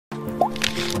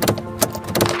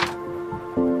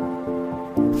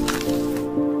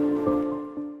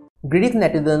Greetings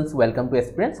netizens, welcome to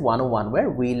Aspirants 101 where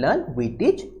we learn, we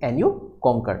teach and you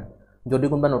conquer. जदि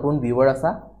कोनबा नतुन viewer आसा,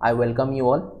 I welcome you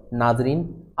all. नाजरीन,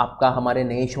 आपका हमारे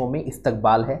नए शो में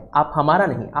इस्तकबाल है. आप हमारा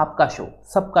नहीं, आपका शो,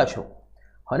 सबका शो.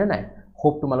 है ना?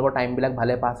 होप तुम्हारे टाइम बिलाक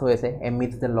भाले पास हो ऐसे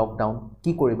एमिड्स द लॉकडाउन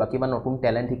की करिबा किबा नतुन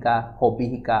टैलेंट हिका, हॉबी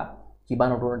हिका, किबा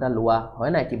नतुन एटा लोआ,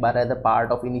 है ना? किबा as a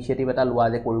part of initiative एटा लोआ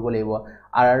जे करिब লাগিব.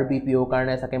 आरआरबी पीओ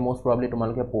কাৰণে সাকে মোস্ট প্ৰবাবলি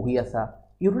তোমালোকে পঢ়ি আছা.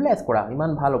 ইউটিলাইজ কৰা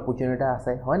ইমান ভাল অপৰচুনিটি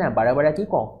আছে হয় না বাৰে বাৰে কি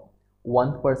কওঁ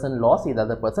 1% লস ইজ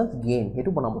আদাৰ পাৰসনস গেইন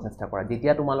হেতু বনাব চেষ্টা কৰা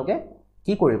যেতিয়া তোমালোকে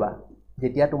কি কৰিবা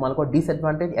যেতিয়া তোমালোকৰ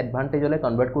ডিসএডভান্টেজ এডভান্টেজলৈ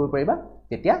কনভাৰ্ট কৰিব পাৰিবা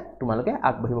তেতিয়া তোমালোকে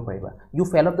আগবাঢ়িব পাৰিবা U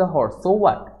fail of the horse so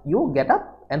what you get up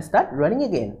and start running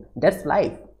again that's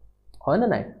life হয় না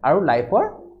নাই আৰু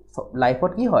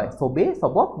লাইফত কি হয় সবে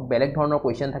সবক বেলেগ ধৰণৰ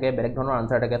কোৱেশ্চন থাকে বেলেগ ধৰণৰ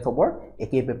আনসাৰ থাকে সবৰ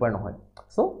একেই পেপাৰ নহয়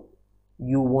so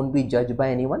you won't be judged by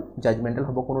anyone judgmental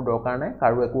hobo kono dorkar nai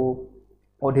karu eku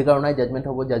odhikar nai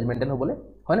judgmental hobole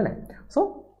hoy na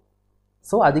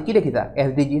so aji ki dekhita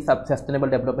SDG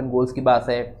sustainable development goals kiba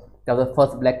ase the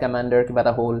first black commander kiba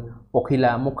ta hol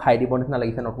pokhila muk khai dibon na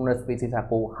lagise notun species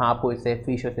ako hap hoise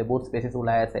fish hoise বহুত species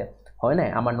ulai ase hoy na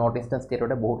amar north eastern state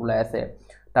ote বহুত ulai ase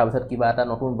tar bisot kiba ta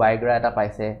notun viagra eta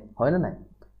paise hoy na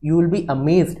you will be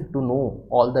amazed to know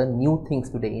all the new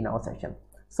things today in our session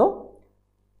so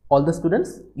all the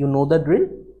students you know the drill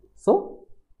so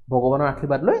bhagovanor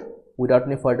akhirbat loi without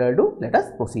any further ado let us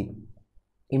proceed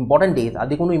important days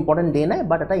adi kono important day nai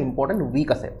but eta important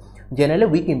week ase generally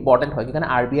week important hoy kikane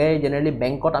RBI generally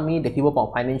bankot ami dekhibo pau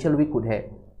financial week khudhe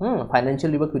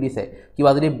financial week khudise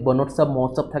kiba jodi bonotsab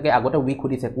mohotsab thake agote week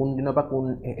khudise kun dinor pa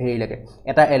kun hei lage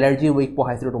eta allergy week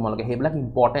pohaisilo tumaloke heblak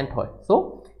important hoy so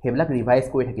heblak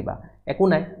revise kori thakiba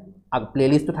eku nai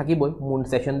playlist to থাকিবই মুন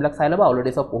session block চাই লবা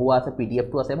already সব পঢ়ুৱা আছে PDF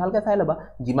to আছে ভালকে চাই লবা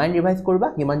জিমান ৰিভাইজ কৰিবা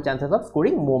হিমান চান্সেস অফ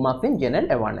স্কোৰিং মোৰ মাৰ্কস ইন জেনাৰেল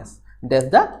অ্যাৱাৰনেস দ্যাটস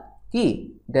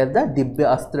দা দিব্য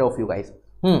অস্ত্ৰ অফ ইউ গাইজ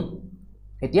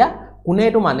এতিয়া কোনে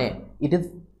এটো মানে ইট ইজ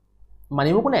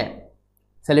মানিব কোনে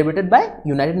celebrated by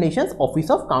United Nations office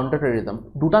of counter terrorism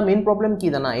দুটা মেইন প্ৰবলেম কি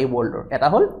জানা এই ওয়াৰ্ল্ডৰ এটা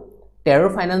হল টেৰৰ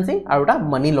ফাইনান্সিং আৰু এটা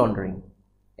মানি লন্ডাৰিং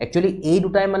একচুয়ালি এই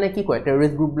দুটাই মানে কি কয়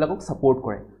টেৰৰিষ্ট গ্ৰুপ বিলাকক সাপোৰ্ট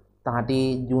কৰে তাহাঁতি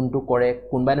যোনটো কৰে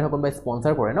কোনবাই নহয় কোনবাই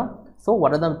স্পন্সৰ কৰে ন so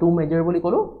what are the two major বুলি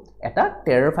কলো এটা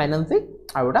টেৰৰ ফাইনান্সিং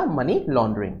আৰু এটা মানি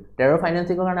লন্ডাৰিং টেৰৰ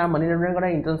ফাইনান্সিংৰ কাৰণে আৰু মানি লন্ডাৰিং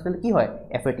কাৰণে ইন্টাৰনেশ্যনেল কি হয়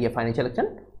FATF financial action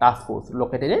task force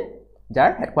located in যাৰ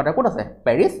হেডকোৱাৰ্টাৰ ক'ত আছে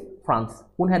পেৰিছ ফ্ৰান্স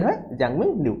কোন হেড হয় জাংমিং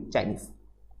Liu Chinese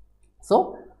so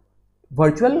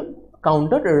virtual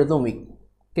counter terrorism week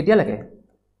কেতিয়া লাগে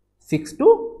 6 to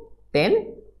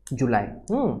 10 জুলাই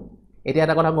এতিয়া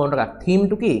এটা কথা মনত ৰাখ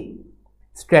থিমটো কি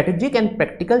Strategic and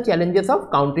practical challenges of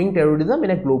countering terrorism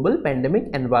in a global pandemic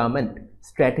environment.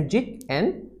 Strategic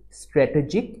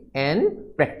and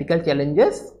practical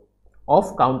challenges of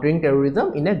countering terrorism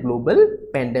in a global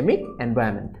pandemic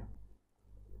environment.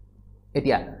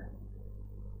 Etia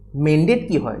mandate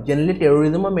ki hoy generally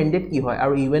terrorism or mandate ki hoy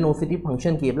aru UNOCT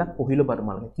function ki ebla pohilo ba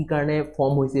tomaloke ki karone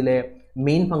form hoisile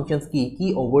main functions ki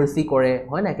oversee kore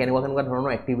hoy na kenwa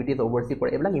dhoroner activities oversee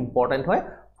kore ebla important hoy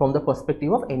from the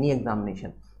perspective of any examination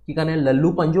ki kane lallu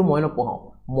panju moi no pohau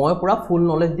moi pura full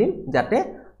knowledge dim jate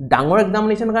dangor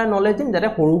examination kar knowledge dim jate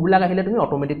horu bilak ahile tumi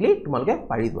automatically tumaloke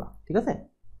pari jua thik ase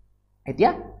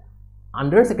etia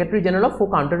under secretary general of for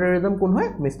counter terrorism kun hoy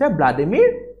Mr. Vladimir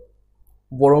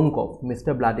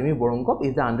Voronkov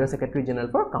is the under secretary general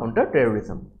for counter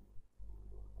terrorism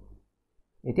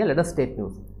etia let us state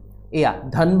news এয়া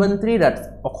ধনবন্ত্ৰী ৰাট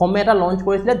অসমে এটা launch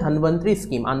কৰিছিলে ধনবন্ত্ৰী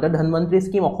scheme under ধনবন্ত্ৰী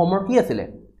scheme অসমৰ কি আছিল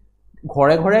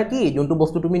ঘৰে ঘৰে কি যোনটো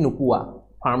বস্তু তুমি নুপুৱা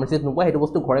ফাৰ্মাসিত নুপুৱা হেতু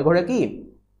বস্তু ঘৰে ঘৰে কি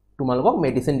তোমালোকক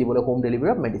মেডিসিন দিবলৈ হোম ডেলিভাৰী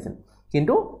অফ মেডিসিন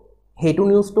কিন্তু হেতু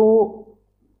নিউজটো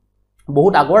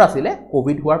বহুত আগৰ আছিল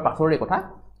কোভিড হোৱাৰ পাছৰে কথা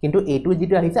কিন্তু এটো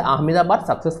যেটো আহিছে Ahmedabad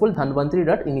successful ধনবন্ত্ৰী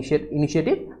ৰাট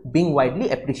initiative being widely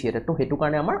এপ্ৰিশিয়েটেড তো হেতু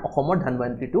কাৰণে আমাৰ অসমৰ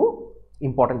ধনবন্ত্ৰীটো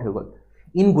ইম্পৰ্টেন্ট হৈ গল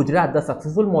In Gujarat, the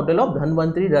successful model of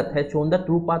Dhanvantri Rath has shown the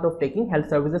true path of taking health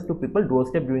services to people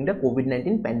doorstep during the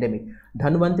COVID-19 pandemic.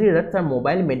 Dhanvantri Raths are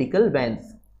mobile medical vans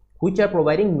which are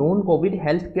providing non-COVID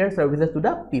healthcare services to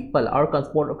the people. Our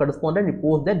correspondent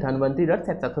reports that Dhanvantri Raths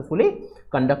have successfully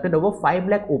conducted over 5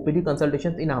 lakh OPD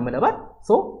consultations in Ahmedabad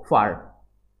so far.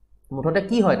 Mothote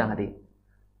ki hoy tahati?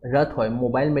 Rath hoy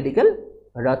mobile medical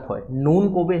Rath hoy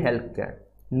non-COVID healthcare.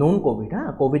 Non Covid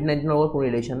COVID-19 লগত কোনো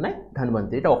relation নাই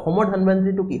ধনবন্ত্ৰী এটা অসমৰ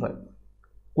ধনবন্ত্ৰীটো কি হয়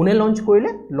কোনে launch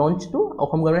কৰিলে লঞ্চটো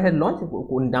Assam government head launch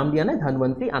নাম দিয়া নাই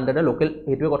ধনবন্ত্ৰী আন্ডাৰ দ্য লোকেল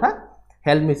হেতুৱে কথা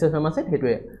হেল্থ মিনিষ্টাৰ আছে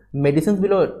হেতুৱে মেডিসিনস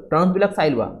বিলো টাৰ্মস বিলাক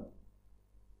চাইলবা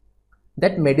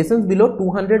that medicines below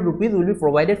 200 rupees will be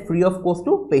provided free of cost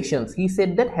to patients he said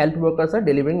that health workers are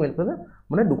delivering medicine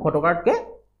মানে 200 টকাতকে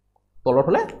তলত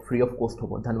হলে ফ্ৰী অফ কষ্ট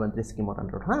হ'ব ধনৱন্তৰী স্কিমৰ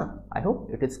আন্ডাৰত হা আই hope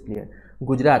it is clear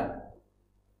Gujarat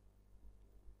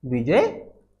Vijay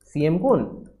CM কোন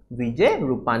বিজয়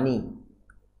ৰূপানী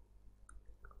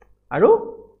আৰু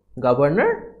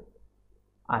গভৰ্ণৰ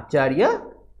আচাৰ্য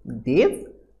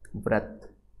দেৱব্ৰত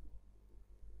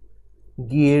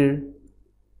গিৰ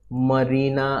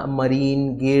মৰিন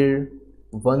গিৰ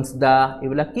বনসদা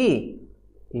এইবিলাক কি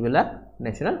এইবিলাক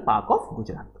নেশ্যনেল পাৰ্ক অফ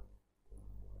গুজৰাট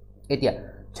এতিয়া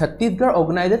ছত্তীশগড়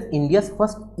অৰ্গেনাইজেছ ইণ্ডিয়াছ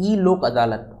ফাৰ্ষ্ট ই লোক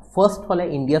আদালত ফাৰ্ষ্ট হলে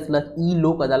ইণ্ডিয়াছ লাষ্ট ই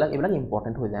লোক আদালত এইবিলাক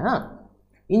ইম্পৰ্টেণ্ট হৈ যায় হা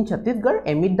In Chhattisgarh,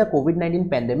 amid the COVID-19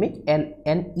 pandemic,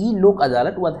 an e-Lok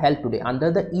Adalat was held today.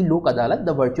 Under the e-Lok Adalat,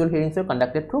 the virtual hearings were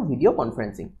conducted through video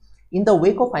conferencing. In the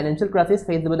wake of financial crisis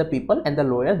faced by the people and the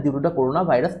lawyers due to the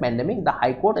coronavirus pandemic, the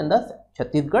High Court and the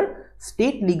Chhattisgarh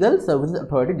State Legal Services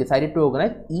Authority decided to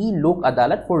organize e-Lok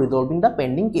Adalat for resolving the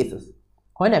pending cases.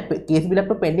 When a case will have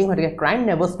to pending, crime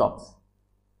never stops.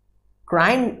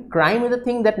 Crime is a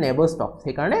thing that never stops.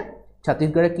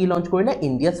 ছত্তীশগড়ে কি launch কৰিলে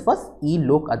India's first ই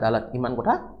লোক আদালত ইমান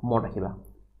কথা মনত ৰাখিবা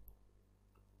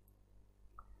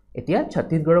এতিয়া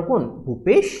ছত্তীশগড়ৰ কোন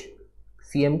ভূপেশ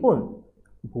সিএম কোন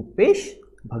ভূপেশ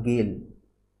বঘেল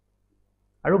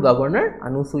আৰু গভৰ্ণৰ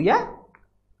অনুসুয়া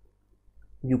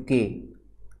ইউকে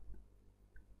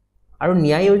আৰু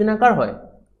ন্যায় যোজনা কাৰ হয়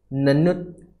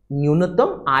ন্যূনতম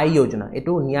আয় যোজনা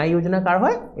এটো ন্যায় যোজনা কাৰ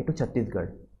হয় এটো ছত্তীশগড়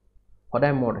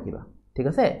সদায় মনত ৰাখিবা ঠিক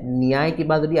আছে ন্যায়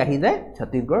কিবা যদি আহি যায়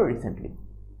ছত্তীশগড় ৰিসেন্টলি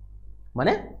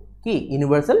মানে কি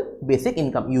ইউনিভাৰ্সাল বেসিক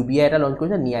ইনকাম ইউবিআই এটা লঞ্চ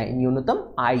কৰিছে ন্যায় ন্যূনতম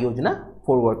আয় যোজনা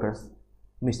ফৰ ওয়াৰ্কাৰ্স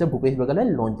মিস্টাৰ ভূপেশ বঘেলে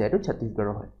লঞ্চ যায় to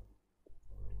ছত্তীশগড়ৰ হয়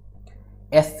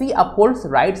SC upholds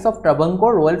rights of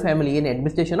Travancore royal family in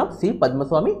administration of Sri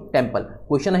Padmaswamy temple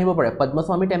question আহিব পাৰে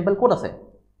Padmaswamy temple ক'ত আছে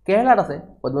কেৰালাত আছে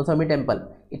Padmaswamy temple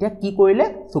এতিয়া কি কৰিলে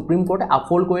সুপ্ৰিম কোৰ্টে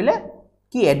আপহোল্ড কৰিলে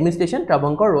কি এডমিনিষ্ট্ৰেচন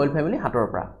Travancore royal family হাতৰ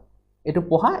পৰা এটো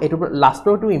পঢ়া এটো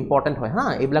লাষ্টৰ টু ইম্পৰ্টেন্ট হয় হা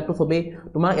এইবিলাক তো সবে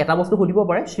তোমাৰ এটা বস্তু সুধিব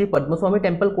পাৰে শ্ৰী পদ্মস্বামী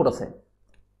টেম্পল ক'ত আছে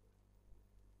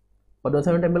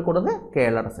পদ্মস্বামী টেম্পল ক'ত আছে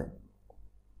কেৰালাত আছে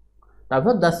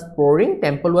তাৰপিছত the sprawling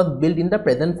temple was built in the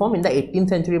present form in the 18th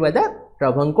century by the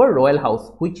Travancore royal house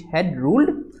which had ruled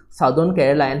southern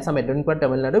Kerala and some adjoining part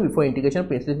Tamil Nadu before integration of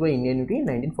princely by Indian unity in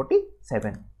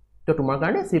 1947 তো তোমাৰ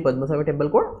কাৰণে Shri পদ্মস্বামী temple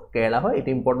ক'ৰ কেৰালা হয় এটো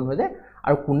important হৈ যায়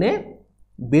আৰু কোনে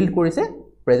বিল্ড কৰিছে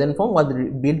present form was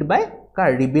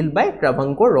rebuilt by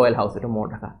Travancore Royal House. It is more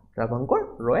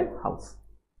Travancore Royal House.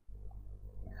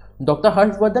 Dr.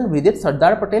 Harshvardhan visits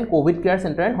Sardar Patel COVID Care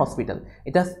Center and Hospital.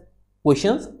 It has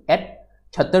questions at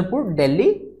Chhatarpur,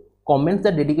 Delhi. Comments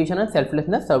the dedication and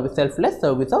selfless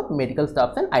service of medical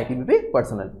staffs and ITBP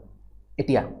personnel.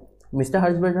 Etia, Mr.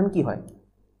 Harshvardhan ki hoy?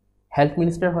 Health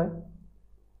Minister hoy.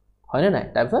 Hoy na?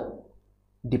 Types of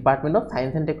Department of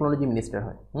Science and Technology Minister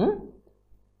hoy.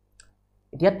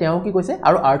 এতিয়া তেও কি কৈছে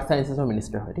আৰু art সায়েন্সেছৰ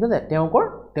minister হয় ঠিক আছে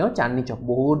তেও চান্দনি চক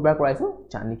বহুত বাৰ কৰাইছো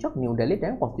চান্দনি চক নিউ দিল্লী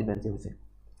তেও কনস্টিটুৱেন্সি হৈছে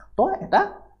তো এটা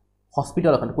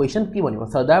হস্পিটাল এখন কোৱেশ্চন কি বনিব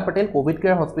সৰ্দাৰ Patel Covid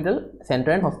care hospital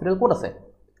centre and hospital ক'ত আছে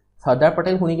সৰ্দাৰ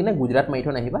পটেল শুনি কিনে গুজৰাট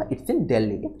মাইথন আহিবা it's in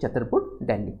Delhi ছতৰপুৰ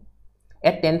Delhi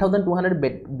at 10200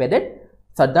 bedded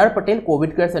Sardar Patel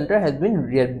COVID Care Center has been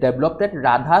developed at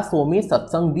Radha Somi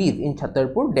Satsang Beach in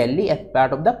Chhatarpur, Delhi as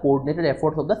part of the coordinated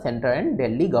efforts of the center and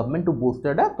Delhi government to boost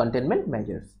the containment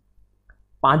measures.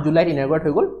 5 July inaugurate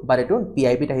হৈ গল but এটো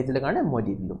PIP আহিছিল কাৰণে মই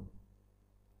দি দিলো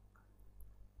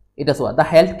এটা সোয়া the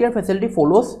healthcare facility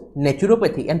follows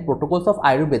naturopathy and protocols of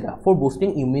Ayurveda for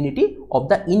boosting immunity of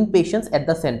the inpatients at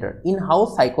the center.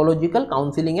 In-house psychological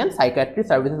counseling and psychiatry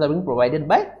services are being provided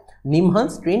by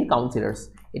Nimhans trained counselors.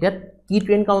 It is key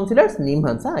trained counselors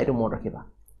Nimhans ha eto mot rakhiba.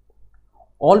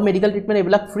 All medical treatment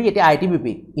ebilak free ete ITBP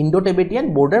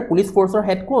Indo-Tibetan Border Police Force or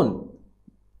head kon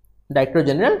Director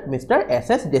General Mr.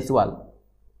 SS Deswal.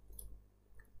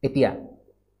 Etia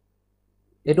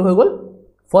eto hoy gol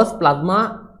first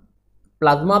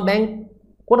plasma bank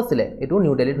ক'ত আছিল এটো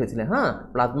new দিল্লীত হৈছিল হা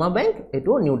plasma bank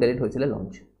এটো new দিল্লীত হৈছিল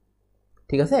launch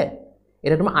ঠিক আছে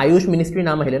এটা তোমাৰ আয়ুষ মিনিষ্ট্ৰি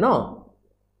নাম আহিলে ন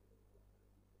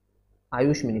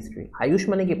আয়ুষ মিনিষ্ট্ৰি আয়ুষ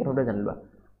মানে কি প্ৰথমতে জানিবা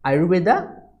আয়ুৰ্বেদা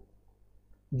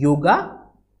যোগা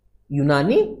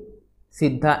ইউনানি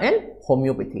সিদ্ধা and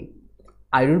homeopathy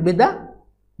Ayurveda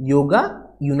yoga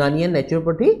Unani and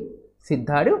নেচাৰোপ্যাথি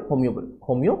সিদ্ধা আৰু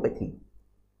হোমিওপ্যাথি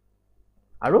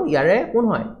আৰু ইয়াৰে কোন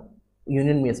হয়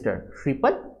ইউনিয়ন মিনিষ্টাৰ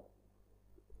শ্ৰীপদ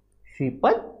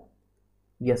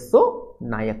यसो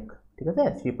नायक ठीक है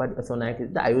श्रीपद यसो नायक is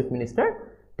the Ayush minister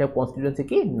the constituency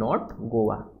key north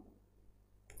Goa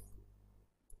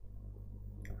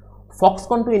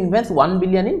Foxconn to invest 1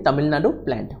 billion in Tamil Nadu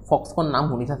plant Foxconn नाम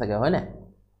শুনিছা চাগে হয় না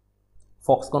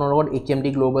ফক্সকনৰ লগত HMD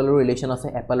গ্লোবালৰ ৰিলেচন আছে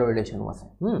এপলৰ ৰিলেচন আছে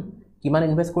কিমান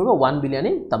ইনভেষ্ট কৰিব 1 billion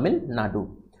in Tamil Nadu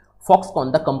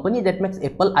Foxconn, the company that makes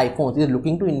Apple iPhones, is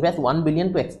looking to invest 1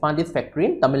 billion to expand its factory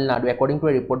in Tamil Nadu, according to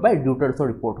a report by Reuters.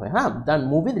 Report hoy ha. The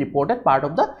move is reported part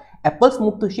of the Apple's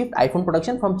move to shift iPhone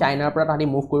production from China পৰা তাহাঁতি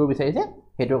move কৰিব বিচাৰিছে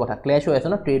হেতুৰ কথা ক্লেশ হৈ আছে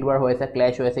ন trade war হৈ আছে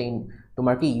ক্লেশ হৈ আছে ইন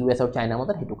তোমাৰ কি US আৰু চাইনা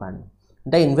মতে হেতু কাৰণে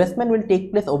The investment will take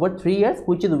place over 3 years,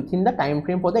 which is within the time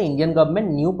frame for the Indian government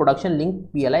new production linked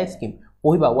PLI scheme.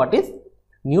 পঢ়িবা what is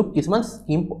new কিছুমান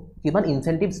scheme কিছুমান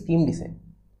incentive scheme দিছে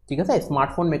ঠিক আছে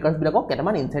স্মার্টফোন মেকার্স বিলাকক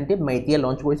কেটামান ইনসেন্টিভ মেইটিয়ে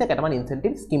লঞ্চ কৰিছে কেটামান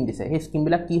ইনসেন্টিভ স্কিম দিছে এই স্কিম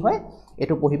বিলাক কি হয়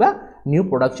এটো পঢ়িবা নিউ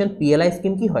প্ৰডাকশন PLI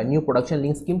স্কিম কি হয় নিউ প্ৰডাকশন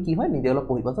লিংক স্কিম কি হয় নিজে অলপ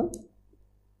পঢ়িবাচোন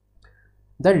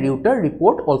The Reuters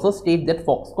report also states that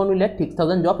Foxconn will add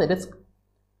 6,000 jobs at its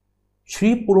Sri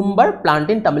Perumbar plant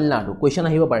in Tamil Nadu. Question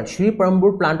ahibo pare Sri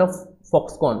Perumbar plant of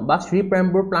Foxconn ba Sri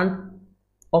Perumbar plant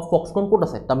of Foxconn kot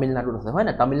ase Tamil Nadu ase hoy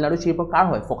na Tamil Nadu Sri kar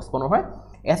hoy Foxconn hoy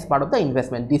as part of the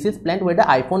investment. This is planned where the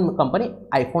iPhone company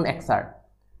iPhone XR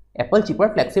Apple cheaper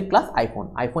flagship class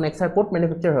iPhone XR kot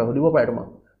manufacture hoy hodibo pare toma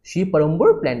Sri Perumbar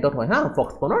plant hoy ha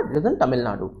Foxconn or in Tamil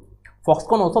Nadu.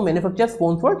 Foxconn also manufactures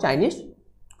phones for Chinese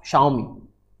Xiaomi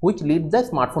which leads the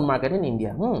smartphone market in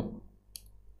India.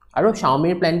 আৰু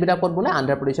Xiaomi plan beta কত বনে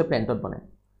আন্ধ্ৰ প্ৰদেশৰ প্ল্যান্টত বনে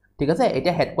ঠিক আছে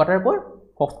এটা headquarter কোৰ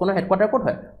ফক্সকনৰ headquarter coat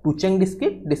হয় টুচেং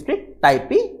ডিস্ট্ৰিক্ট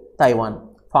টাইপি টাইৱান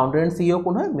ফাউন্ডাৰ এণ্ড সিইও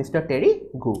কোন হয় মিস্টাৰ টেৰি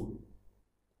গু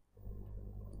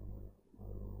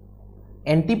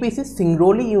NTPC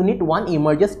Singrauli Unit 1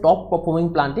 emerges top performing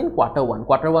plant in quarter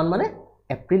 1 মানে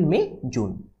এপ্ৰিল মে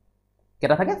জুন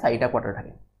কেটা থাকে চাৰিটা কোৱাৰ্টাৰ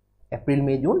থাকে April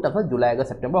May June তাৰপৰ July August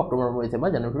September October November December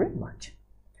January March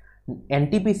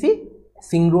NTPC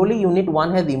Singrauli Unit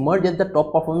 1 has emerged as the top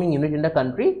performing unit in the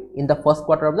country in the first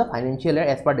quarter of the financial year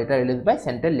as per data released by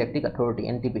Central Electric Authority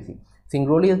NTPC.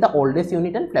 Singrauli is the oldest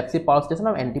unit and flagship power station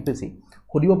of NTPC.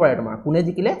 Hodibo pare tomar kune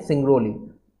jikile Singrauli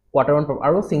quarter 1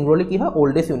 aru Singrauli ki hoy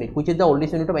oldest unit which is the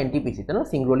oldest unit of NTPC tano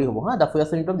Singrauli hobo ha the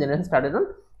first unit of generation started on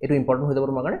etu important hoy jabo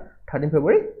tomar kane 13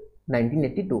 February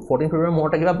 1982 14 February more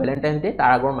takiba Valentine's Day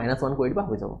tar agor -1 koi diba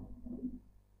hoy jabo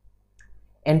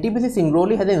NTPC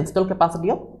Singrauli has an installed capacity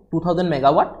of 2000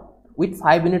 megawatt with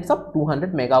 5 units of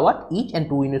 200 megawatt each and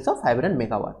 2 units of 500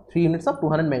 megawatt 3 units of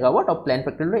 200 megawatt of plant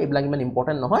factory eblang iman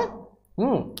important nohoy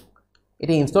it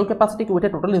installed capacity with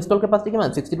a total installed capacity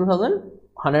kiman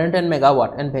 62110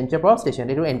 megawatt and venture power station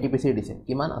etu NTPC dise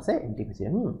kiman ase NTPC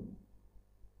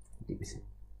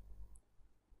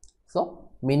so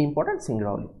main important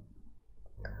Singrauli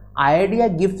IRDA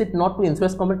gives it not to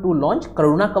insurance company to launch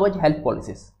Corona Kavach health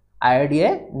policies IRDA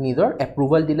নিজৰ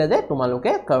approval দিলে যে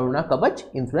তোমালোকে Corona Kavach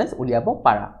insurance উলিয়াব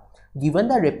পাৰা given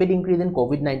the rapid increase in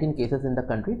COVID-19 cases in the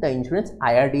country the insurance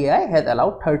IRDA has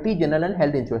allowed 30 general and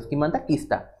health insurance কিমান টা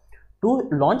 30টা to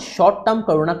launch short term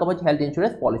Corona Kavach health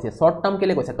insurance policy short term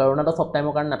কেলে কৈছে Corona তো সব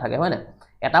টাইমৰ কাৰণে নাথাকে হয় না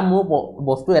এটা মোৰ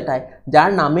বস্তু এটাই যাৰ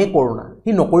নামে Corona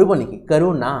হি নকৰিব নেকি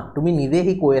Corona তুমি নিজে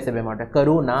হি কৈ আছে বেমাৰটা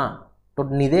Corona তো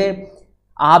নিজে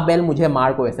आ बेल मुझे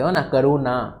मार को ऐसे हो ना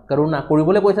करुणा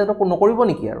কৰিবলে কৈছে তো নকৰিব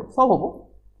নেকি আৰু সব হ'ব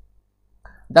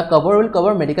the cover will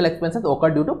cover medical expenses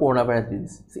occurred due to coronavirus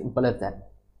disease simple as that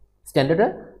standard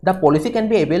the policy can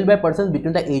be availed by persons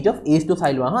between the age to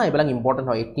child ha ebalang important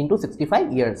hoy 18 to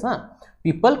 65 years ha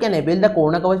people can avail the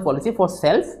corona coverage policy for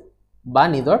self ba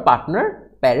nijor partner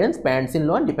parents in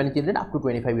law and dependent children up to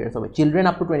 25 years hobe children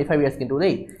up to 25 years kintu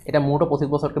dei eta mur to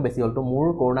 25 বছৰকে বেছি হল তো mur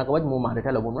corona coverage mur ma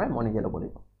deta লব নৰে মই নিজে লব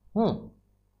লাগিব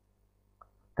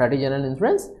 30 general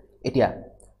insurance etia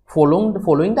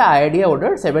following the IRDA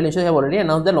order several insurers have already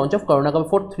announced the launch of Corona cover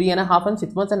for 3.5 and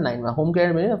 6 months and 9 months home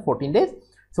care benefit 14 days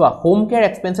so a home care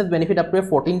expenses benefit up to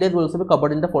 14 days will also be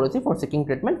covered in the policy for seeking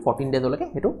treatment 14 days olake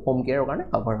hetu home care karone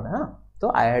cover hoy ha so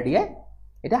IRDA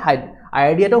eta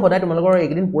IRDA to hoday tumalogor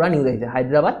ekdin pura news aise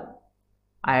Hyderabad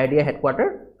IRDA headquarter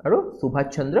aru Subhash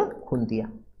Chandra Khuntia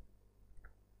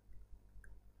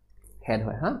head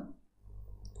hoy ha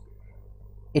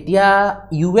Etia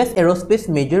US Aerospace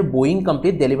major Boeing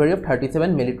complete delivery of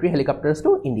 37 military helicopters to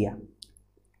India.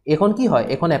 এখন কি হয়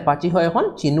এখন Apache হয় এখন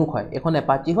Chinook হয় এখন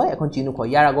Apache হয় এখন Chinook হয়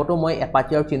ইয়াৰ আগতো মই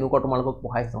Apache আৰু Chinook তোমালোকক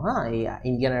পঢ়াইছো হা এই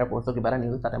ইন্ডিয়ান এয়াৰ ফোৰ্সৰ কিবা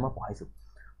নিউজ তাতে মই পঢ়াইছো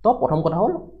তো প্ৰথম কথা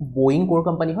হল Boeing কোৰ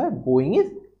কোম্পানী হয় Boeing is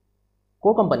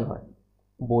কোৰ কোম্পানী হয়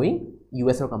Boeing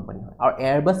US ৰ কোম্পানী হয় আৰু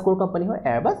Airbus কোৰ কোম্পানী হয়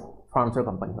Airbus ফ্ৰান্সৰ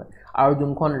কোম্পানী হয় আৰু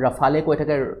যোনখন Rafale কৈ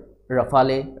থাকে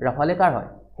Rafale কাৰ হয়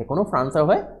হেকনো ফ্ৰান্সৰ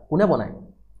হয় কোনে বনায়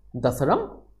Dasaram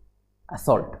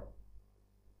Assault.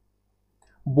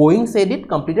 Boeing said it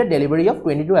completed delivery of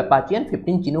 22 Apache and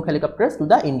 15 Chinook helicopters to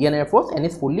the Indian Air Force and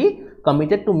is fully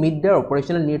committed to meet the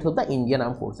operational needs of the Indian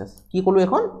Armed Forces. কি কলো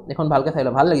এখন ভালকে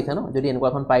চাইলো ভাল লাগিছে ন যদি এনেকুৱা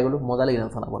এখন পাই গলো মজা লাগিল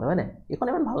চালাবলৈ হয় না এখন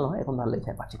ইমান ভাল নহয় এখন ভাল লাগিছে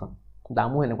Apache-খন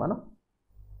দামো এনেকুৱা ন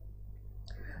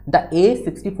The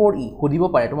A64E হদিব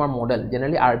পাৰে তোমাৰ মডেল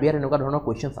জেনাৰেলি RBI এনেকুৱা ধৰণৰ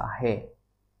কোৱেশ্চনছ আহে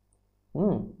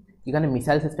কিকাৰণে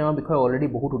মিসাইল সিস্টেমৰ বিষয়ে অলৰেডি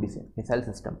বহুত উঠিছে মিসাইল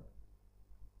সিস্টেম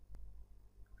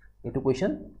এটো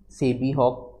কোৱেশ্চন সেবি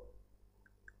হক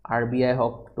RBI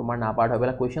হক তোমাৰ নাবাৰ্ড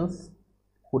হবেলা কোৱেশ্চনস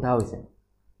সোধা হৈছে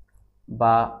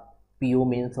বা PO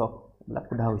মেইনস হক লা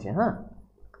সোধা হৈছে হা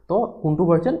তো কোনটো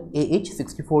version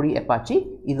AH-64E Apache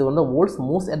is one of the world's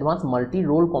most advanced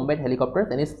multi-role combat helicopters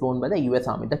and is flown by the US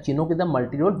Army. The Chinook is a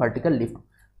multi-role vertical lift.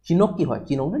 Chinook কি হয়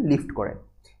Chinook lift কৰে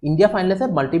India finalized a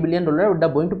multi-billion dollar with the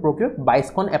Boeing to procure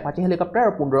 22 খন Apache helicopter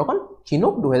আৰু 15 খন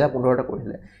Chinook 2015 টা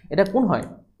কৰিছিলে এটা কোন হয়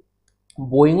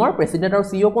Boeing or president or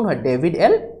CEO কোন হয় David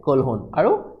L. Calhoun আৰু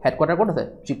হেডকোৱাৰ্টাৰ ক'ত আছে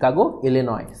Chicago,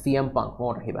 Illinois. CM Punk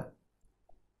মনত ৰাখিবা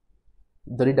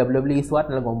যদি WWE সোৱাত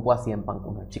না গম পোৱা CM Punk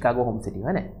কোন হয় Chicago home city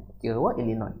হয় না Chicago,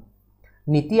 Illinois.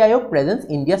 Niti Aayog presents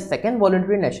India's second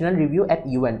voluntary national review at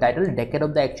UN titled Decade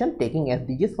of the Action Taking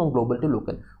SDGs from Global to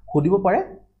Local. খুদিব পাৰে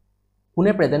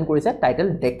কোনে প্ৰেজেন্ট কৰিছে টাইটেল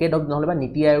Decade of নহলে বা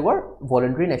নীতি আয়োগৰ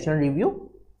voluntary national review.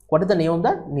 What is the name of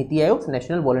the Niti Aayog's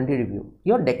national voluntary review?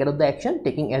 Your Decade of the Action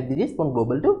Taking SDGs from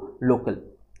Global to Local.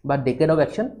 But Decade of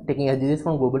Action Taking SDGs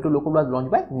from Global to Local was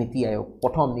launched by Niti Aayog.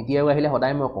 প্ৰথম নীতি আয়োগ আহিলে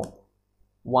সদায় মই কওঁ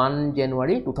 1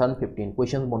 January 2015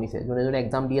 questions বনিছে জনে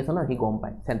exam দি আছে না হি গম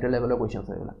পায় সেন্ট্রাল লেভেলৰ questions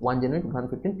হয়লা 1 January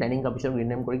 2015 planning commission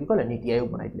rename কৰি কি কলে নীতি আয়োগ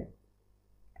বনাই দিলে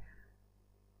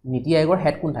নীতি আয়োগৰ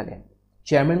হেড কোন থাকে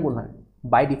চেয়াৰম্যান কোন হয়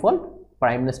বাই default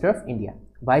prime minister of India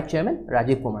vice chairman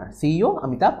Rajiv Kumar CEO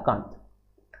Amitabh Kant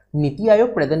Niti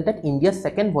Aayog presented India's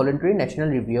second voluntary national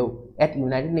review at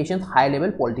United Nations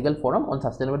High-Level Political Forum on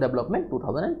Sustainable Development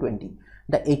 2020.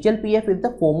 The HLPF is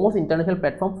the foremost international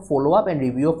platform for follow-up and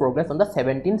review of progress on the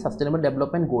 17 Sustainable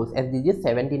Development Goals. SDGs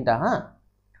 17 ta ha.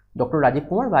 Dr. Rajiv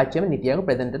Kumar, Vice Chairman, Niti Aayog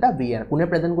presented a VNR. Kune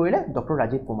present korile? Dr.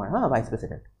 Rajiv Kumar, ha, Vice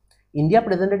President. India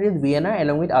presented its VNR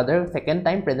along with other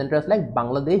second-time presenters like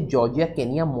Bangladesh, Georgia,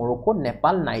 Kenya, Morocco,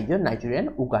 Nepal, Niger, Nigeria,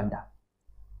 and Uganda.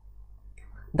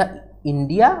 The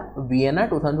India VNR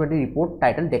 2020 report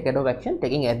titled Decade of Action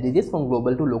Taking SDGs from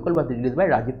Global to Local was released by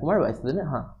Rajiv Kumar, Vice President.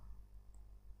 Ha.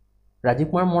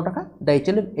 Rajiv Kumar Motaka. The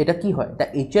HLPF eta ki hoy? The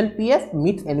HLPF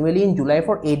meets annually in July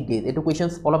for 8 days. Eto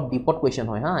questions all of deep question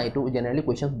hoy. Ha. Eto generally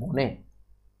questions bone.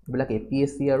 Ebilak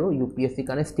APSC aru UPSC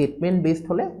kane statement based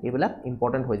hole ebilak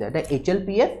important hoy jay. The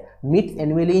HLPF meets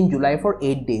annually in July for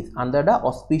 8 days under the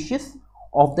auspicious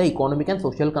of the Economic and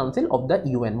Social Council of the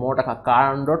UN. Motaka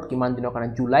karandot kiman dinor kane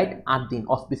July 8 din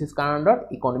auspicious karandot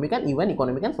Economic and UN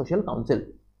Economic and Social Council.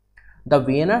 The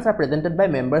VNRs are presented by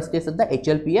member states at the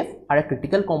HLPF are a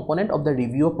critical component of the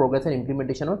review of progress and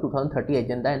implementation of 2030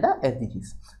 agenda and the SDGs.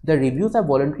 The reviews are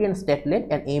voluntary and state-led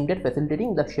and aimed at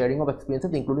facilitating the sharing of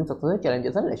experiences including successes,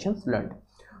 challenges and lessons learned.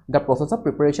 The process of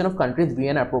preparation of countries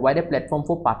VNR provide a platform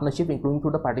for partnership including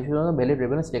through the participation of valid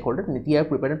relevant stakeholders. Niti Aayog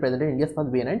prepared and presented India's first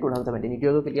VNR in 2017. Niti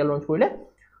Aayog ketia launch korile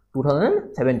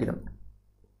 2017.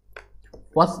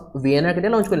 First VNR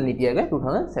ketia launch korile Niti Aayog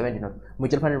 2017.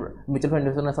 Mutual fund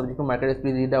investment subject to market risk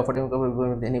please read the offering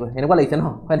enable lagise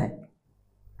no hoy nai.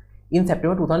 In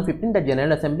September 2015 the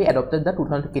General Assembly adopted the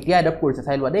 2000 ketia adopt korise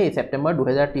sail wade September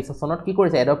 2030 sonot ki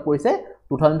korise adopt korise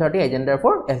 2030 agenda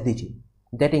for SDG.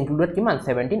 That included kiman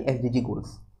 17 SDG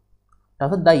goals.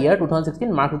 Thus, the year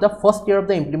 2016 marks the first year of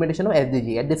the implementation of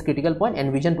SDG. At this critical point,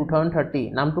 Envision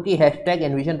 2030, naam to ki hashtag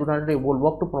Envision 2030 will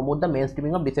work to promote the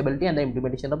mainstreaming of disability and the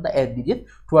implementation of the SDGs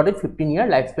throughout its 15-year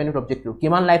lifespan of objective.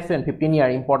 Kiman lifespan 15 year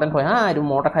important hoy ha etu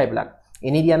mota khai blak.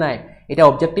 Eni dia nai. Eta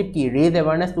objective ki raise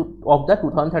awareness of the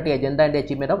 2030 agenda and the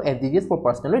achievement of SDGs for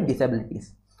persons with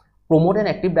disabilities. Promote an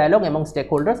active dialogue among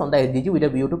stakeholders on the SDG with a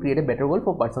view to create a better world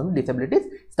for persons with disabilities.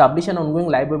 Establish an ongoing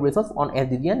live web resource on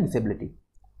SDG and disability.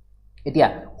 Etia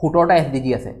 17 ta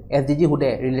SDG ase. SDG hude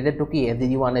related to ki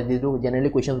SDG 1 SDG 2 generally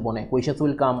questions bone. Questions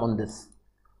will come on this.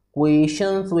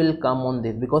 Questions will come on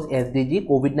this because SDG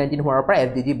COVID-19 hoar par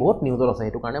SDG bahut news ase.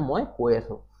 Etu karone moi koi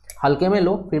aso. Halke mein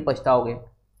lo fir pachtaoge.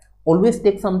 Always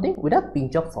take something with a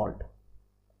pinch of salt.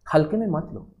 हल्के में मत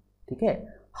लो, ठीक है?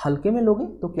 हल्के में लोगे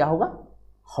तो क्या होगा?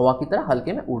 हवा की तरह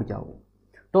हल्के में उड़ जाओगे.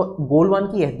 तो गोल 1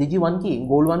 की SDG 1 की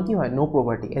गोल 1 की है no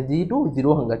poverty, SDG 2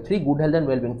 zero hunger, 3 good health and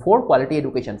wellbeing, 4 quality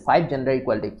education, 5 gender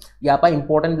equality. या पा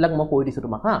इंपोर्टेंट बिलाक মই কৈ দিছো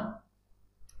তোমাক হা.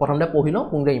 প্ৰথমতে পঢ়ি লও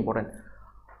কোনটা ইম্পৰ্টেন্ট.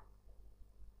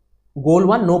 গোল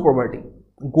 1 নো পভাৰ্টি,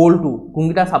 গোল 2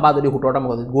 কোনটা চাবা যদি 17টা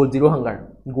মগজ, গোল 0 হাঙ্গাৰ,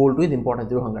 গোল 2 is important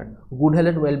 0 হাঙ্গাৰ, good health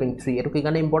and wellbeing 3 এটো কি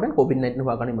কাৰণে ইম্পৰ্টেন্ট কোভিড-19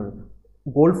 হোৱাৰ কাৰণে মন.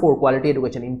 গোল 4 কোৱালিটি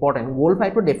এডুকেশ্যন ইম্পৰ্টেন্ট, গোল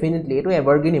 5 টো ডেফিনেটলি এটো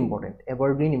এভাৰগ্ৰীন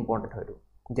ইম্পৰ্টেন্ট হয়তো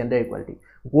gender equality.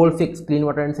 Goal 6 clean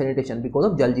water and sanitation because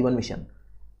of Jal Jeevan mission.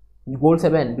 Goal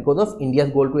 7 because of India's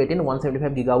goal to attain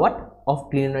 175 gigawatt of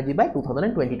clean energy by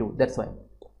 2022. That's why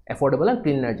affordable and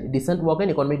clean energy, decent work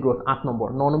and economic growth 8 number,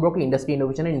 9 number ki industry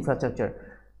innovation and infrastructure.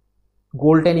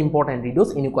 Goal 10 important,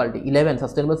 reduce inequality. 11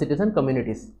 sustainable citizen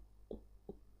communities.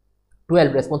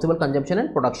 12 responsible consumption and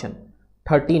production.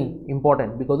 13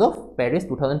 important because of Paris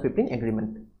 2015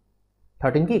 agreement.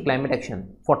 13 ki climate action.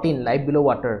 14 life below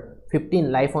water.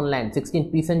 15 life on land.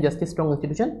 16 peace and justice strong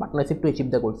institution, partnership to achieve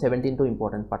the goal. 17 to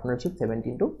important partnership,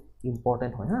 17 to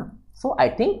important hoy ha. So I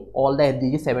think all the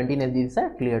SDGs 17 SDGs are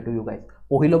clear to you guys.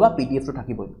 Pohilo ba PDF to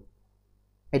thakiboi.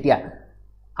 Etia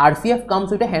RCF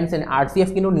comes with a hands and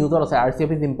RCF kino news ase.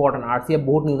 RCF is important. RCF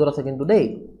bahut news ase kintu dei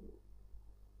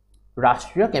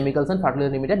Rashtriya Chemicals and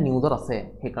Fertilizer Limited news ase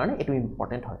he karone etu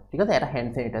important hoy thik ase eta hand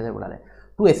sanitizer bolale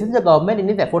to assist the government in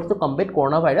its efforts to combat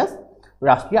coronavirus.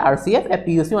 Rashtriya RCF a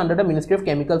PSU under the Ministry of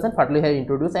Chemicals and Fertilizer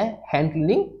introduced a hand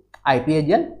cleaning IPA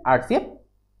gel RCF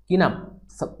ki naam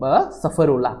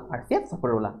Safarola RCF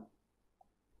Safarola.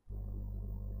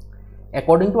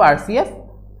 According to RCF,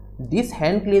 this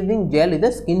hand cleansing gel is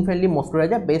a skin friendly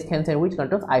moisturizer based hand sanitizer which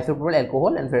contains isopropyl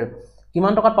alcohol and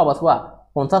kiman tokat paba soa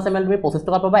 50 ml তুমি 25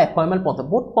 টাকা পাবা 100 ml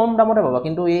 50 বহুত কম দামতে পাবা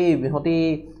কিন্তু এই বিহতি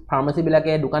ফাৰ্মাসি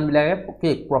বিলাকে দোকান বিলাকে কি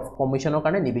কমিশনৰ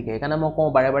কাৰণে নিবিকে কাৰণ মই কওঁ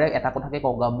বাৰে বাৰে এটা কথাকে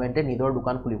কওঁ গভৰ্ণমেণ্টে নিজৰ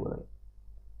দোকান খুলিব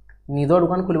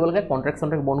লাগে কন্ট্ৰাক্ট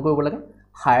বন্ধ কৰিব লাগে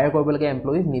হায়াৰ কৰিব লাগে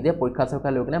এমপ্লয়িজ নিজে পৰীক্ষা চৰকা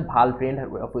লৈ কিনে ভাল ট্ৰেইন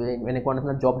এনেকুৱা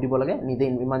নিচিনা জব দিব লাগে নিজে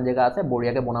ইমান জেগা আছে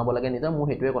বঢ়িয়াকে বনাব লাগে নিজৰ মোৰ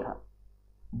হেতুৱে কথা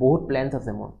বহুত প্ল্যানছ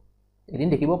আছে মোৰ এদিন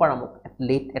দেখিব পাৰা মোক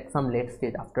at some late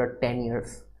stage after 10 years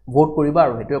vote koriba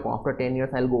aru hetu ko after 10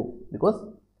 years I'll go because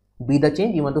be the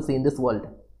change you want to see in this world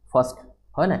first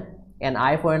hoy na an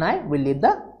eye for an eye will leave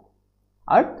the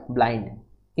earth blind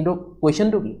kintu question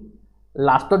to ki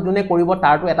last ot june koribo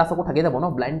tar to eta soko thaki jabo no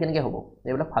blind kenke hobo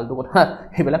ebela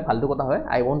faltu kotha hoy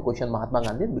I won't question Mahatma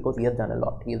Gandhi because he has done a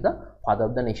lot he is the father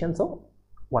of the nation so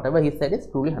whatever he said is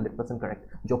truly 100% correct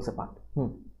jokes apart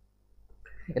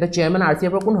eta chairman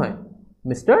RCF kon hoy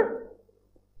Mr.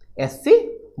 SC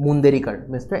Munderikar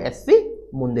Mr. SC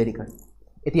Munderikar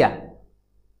etia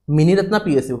mini ratna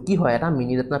PSU ki hoy eta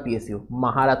mini ratna PSU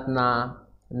Maharatna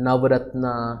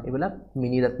Navratna ebela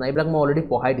mini ratna ebela মই already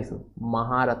পঢ়াই দিছো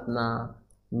Maharatna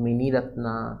mini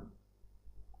ratna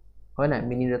hoy na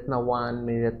mini ratna 1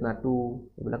 mini ratna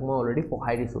 2 ebela মই already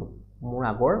পঢ়াই দিছো মোৰ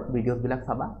আগৰ videos বিলাক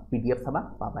চাবা PDF চাবা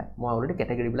পাবা মই already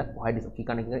category বিলাক পঢ়াই দিছো কি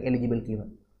কাৰণে eligible কি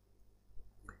হয়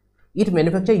It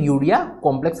manufactures urea,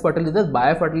 complex fertilizers,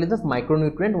 biofertilizers,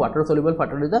 micronutrient, water-soluble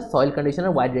fertilizers, soil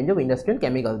conditioner, wide range of industrial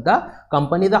chemicals. The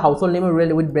company is a household name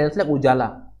with brands like Ujala.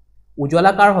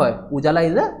 Ujala car hoy. Ujala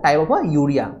is a type of a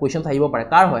urea. Questions ahibo pare.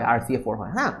 Car hoy. RCF4 hoy.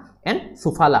 Ha. And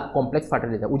Sufala, complex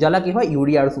fertilizer. Ujala ki hoy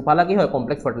urea or Sufala ki hoy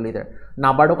complex fertilizer.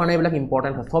 NABARD karone ebilak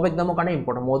important hoy. Sob exam karone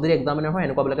important. Modiri examiner hoy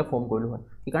enko bilake form korilu hoy.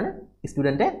 Ki karone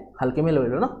student e halke me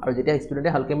loilo no. Aru jetia student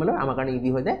e halke me loy amar karone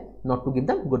easy hoy jay not to give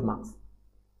them good marks.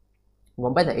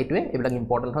 গম পাইছা এটুৱে এবিলাক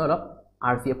important হয় অলপ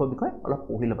RCF ৰ বিষয় অলপ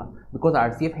পঢ়ি লবা because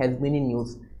RCF has been in news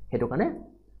হেতু কাৰণে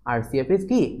RCF is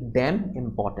কি damn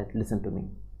important listen to me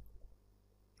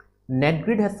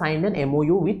NetGrid has signed an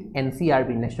MOU with NCRB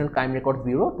National Crime Records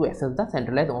Bureau to access the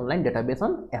centralized online database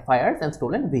on FIRs and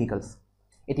stolen vehicles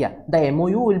etia the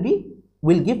MOU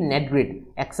will give NetGrid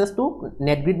access to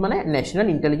NetGrid mane National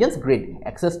Intelligence Grid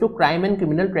access to crime and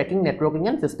criminal tracking networking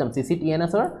and system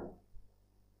CCTNS or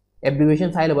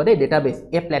abbreviation file about a database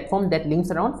a platform that links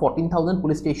around 14,000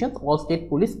 police stations all state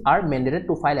police are mandated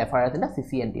to file FIRs in the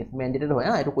CCNTS mandated hoy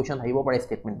na eto question ahibo pare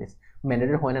statement base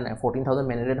mandated hoy na 14,000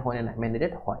 mandated hoy na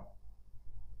mandated hoy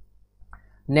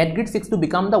NetGrid seeks to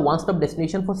become the one-stop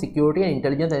destination for security and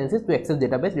intelligence agencies to access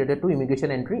database related to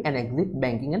immigration entry and exit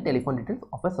banking and telephone details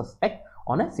of a suspect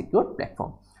on a secure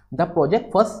platform the project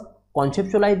first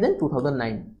conceptualized in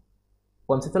 2009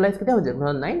 conceptualized kete hoje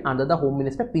 2009 under the Home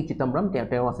Minister P. Chidambaram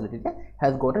facility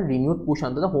has got a renewed push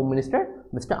under the Home Minister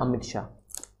Mr. Amit Shah.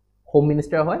 Home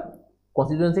Minister hoy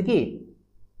constituency ki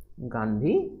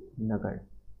Gandhi Nagar.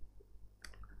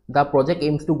 The project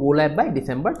aims to go live by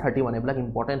December 31. Eblak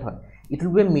important hoy. It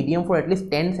will be a medium for at least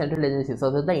 10 central agencies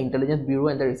such as the Intelligence Bureau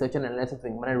and the Research and Analysis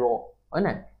Wing mane RAW hoy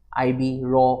na IB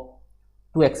RAW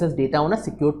to access data on a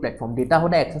secure platform data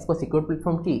hoda access for secure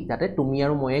platform ki jate tumi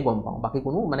aru moye gom pao baki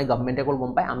kono mane government e kol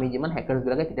gom pai ami jiman hackers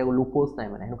bilake tete ko loopholes nai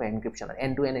mane enuka encryption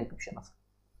end to end encryption ase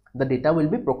the data will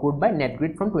be procured by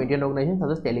NetGrid from 21 organizations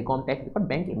such as telecom tech record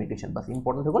bank immigration bas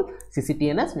important hokol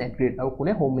CCTNS NetGrid aru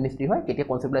kune home ministry hoy ketia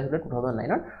conceptualized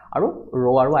 2009 aru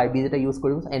RAW aru IB jeta use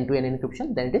koribo end to end encryption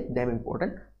then it is damn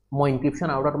important moi encryption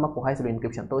aru toma pohaisilo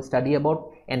encryption to study about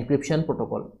encryption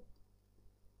protocol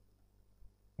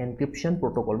encryption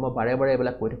protocol মই বাৰে বাৰে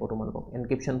এবিলাক কৈ থাকো তোমালোকক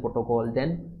encryption protocol then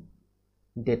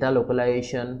data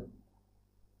localization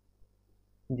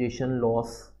loss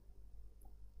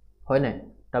হয় না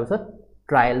তাৰপিছত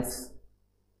trials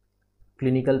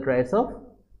clinical trials of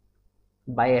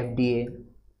by FDA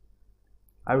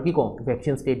আৰু কি কম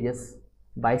vaccine stages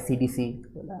by CDC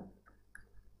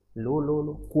লো লো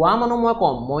লো কোৱা মানুহ মই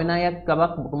কম মই না ইয়াক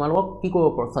কাবাক তোমালোকক কি কৰিব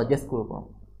পাৰোঁ সাজেষ্ট কৰিব পাৰোঁ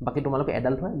বাকি তোমালোক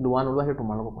এডাল্ট হয় লোৱা নোলোৱা সেইটো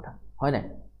তোমালোকৰ কথা হয় নাই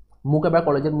মোক এবাৰ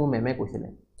কলেজত মোৰ মেমে কৈছিলে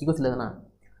কি কৈছিলে জানা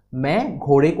मैं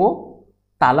घोड़े को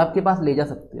तालाब के पास ले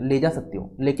जा सकती हूँ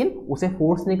लेकिन उसे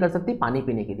फोर्स नहीं कर सकती पानी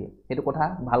पीने के लिए সেইটো কথা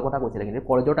ভাল কথা কৈছিলে কিন্তু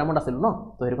কলেজৰ টাইমত আছিল ন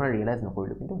তো সেইটো কাৰণে ৰিয়েলাইজ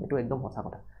নকৰিলোঁ কিন্তু সেইটো একদম সঁচা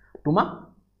কথা তোমাক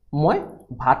মই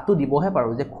ভাতটো দিবহে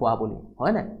পাৰোঁ যে খোৱা বুলি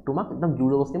হয় নাই তোমাক একদম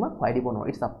জোৰজবস্তি মই খুৱাই দিব নোৱাৰোঁ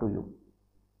it's up to you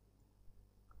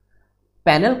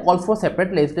Panel calls for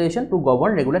separate legislation to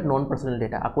govern regulate non-personal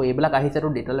data. Ako ebilak ahise to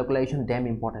data localization damn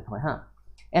important hoy ha.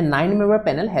 A 9-member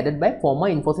panel headed by former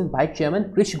Infosys Vice Chairman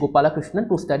Krish Gopalakrishnan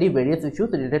to study various issues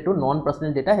related to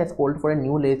non-personal data has called for a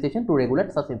new legislation to regulate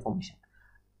such information.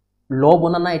 Law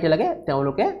bonana ete lage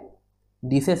teoloke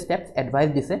dise steps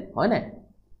advice dise hoy na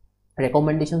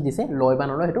recommendations dise law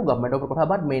banalo hetu government of kotha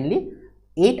but mainly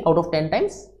 8 out of 10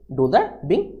 times those are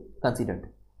being considered.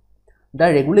 The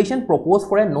regulation proposed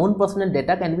for a non-personal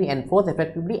data can be enforced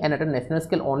effectively and at a national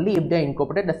scale only if they are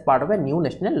incorporated as part of a new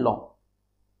national law.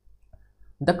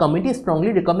 The committee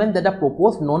strongly recommends that the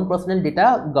proposed non-personal data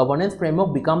governance framework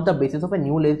becomes the basis of a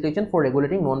new legislation for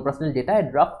regulating non-personal data. A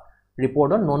draft report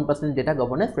on non-personal data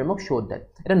governance framework showed that.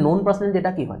 Eta non-personal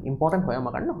data ki hoy important hoy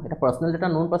amar karone eta personal data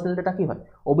non-personal data ki hoy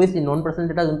obviously non-personal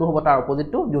data juntu hobo tar opposite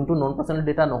to juntu non-personal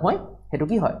data nohoy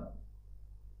hetu ki hoy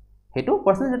hetu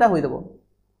personal data hoy jabo.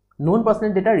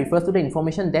 Non-personal data refers to the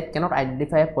information that cannot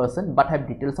identify a person but have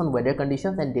details on weather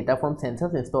conditions and data from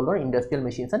sensors installed on industrial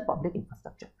machines and public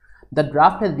infrastructure. The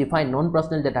draft has defined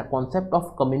non-personal data, concept of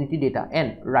community data and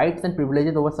rights and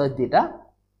privileges over such data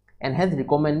and has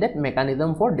recommended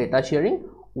mechanism for data sharing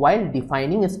while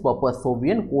defining its purpose,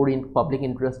 sovereign, core in public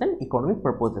interest and economic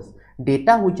purposes.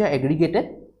 Data which are aggregated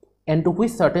and to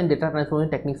which certain data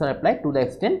transformation techniques are applied to the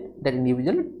extent that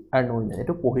individual are known.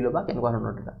 Eto pohilo ba kenwa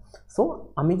dhৰণৰ data. So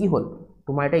ami ki hol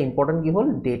তোমাৰ এটা important কি হল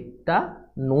data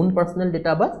non personal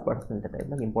data বা personal data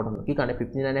এইবিলাক important কি কাৰণে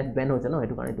 59F Ben হৈছে ন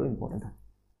সেইটো কাৰণে এইটো ইম্পৰ্টেন্ট হয়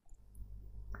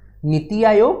নীতি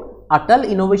আয়োগ অটল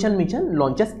innovation mission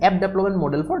launches app development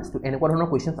model for এনেকুৱা ধৰণৰ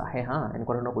কোৱেশ্চনছ আহে হা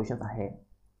এনেকুৱা ধৰণৰ কোৱেশ্চনছ আহে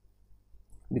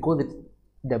because it's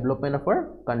development of R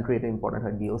country এটা ইম্পৰ্টেন্ট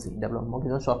হয় DOC ডেভেলপমেন্ট মই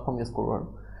কিছু শৰ্ট ফৰ্ম ইউজ কৰোঁ আৰু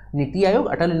নীতি আয়োগ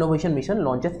অটল innovation mission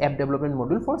launches app development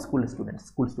module for school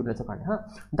students karone ha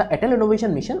the Atal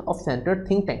innovation mission of centered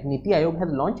think tank Niti Aayog has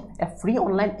launched a free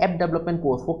online app development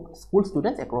course for school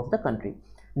students across the country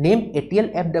named ATL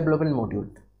app development module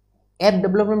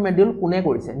kune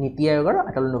korise Niti Aayogor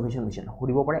Atal innovation mission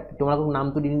huribo pare tomalok naam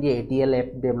to din die ATL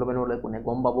app development module kune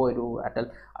gom babo etu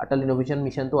Atal innovation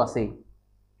mission to ase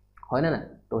hoy na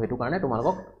to hetu karone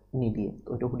tomalok নিদিয়ে তো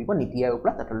এটো খুদিব নীতি আয়োগ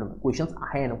plus আটল কোৱেশ্চনছ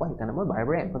আহে এনেকুৱা সেইকাৰণে মই বাৰে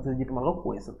বাৰে এমফাসাইজ দি তোমালোকক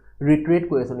কৈ আছো ৰিট্ৰেট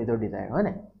কৰি আছো নিজৰ ডিজায়াৰ হয়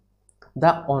না দা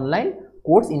online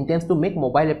course intense to make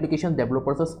mobile application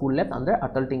ডেভেলপাৰ্স of school lab under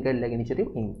আটল Tinker lab initiative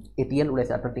in ATL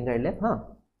ওলাইছে আটল টিংকাৰ ল্যাব হা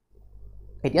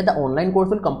এতিয়া দা online course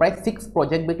will কম্প্ৰাইজ 6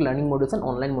 project based learning মডুলছ and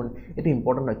online module এটো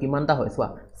ইম্পৰ্টেন্ট হয় কিমানটা হয় সোৱা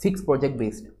 6 প্ৰজেক্ট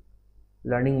বেসড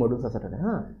লাৰ্নিং মডুলছ আছে তাতে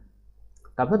হা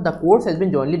তাৰপিছত দা course has been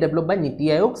jointly developed বাই নীতি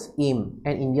আয়োগছ M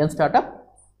and Indian startup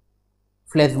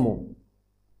Flesmo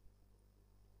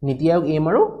নীতি আয়োগ এম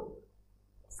আৰু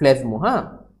Flesmo হা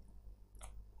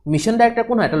মিশন ডাইৰেক্টৰ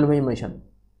কোন হয় আটল mission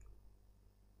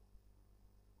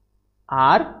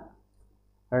R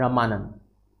Ramanan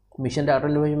mission director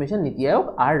আটল মিশন নীতি আয়োগ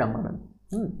R Ramanan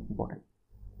ইম্পৰ্টেন্ট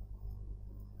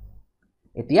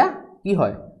এতিয়া কি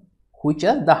হয় which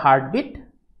is the heartbeat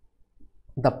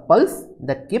the pulse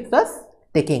that keeps us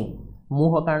ticking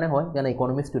মোৰ কাৰণে হয় জানা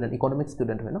ইকোনমিক্স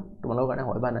ষ্টুডেন্ট হয় ন তোমালোকৰ কাৰণে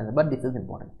হয় বা নাই বাট this is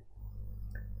important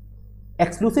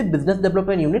exclusive business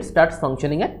development unit স্টাৰ্টস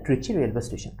functioning at Trichy railway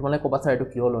station তোমালোকে কবা স্যাৰ এটো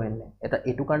কিয় লৈ আনিলে এটা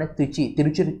এটো কাৰণে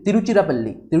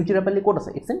তিৰুচিৰাপল্লী কোড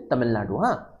আছে ইটস ইন তামিলনাডু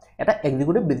হা এটা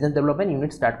executive business development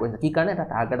unit start কৰিছে কি কাৰণে এটা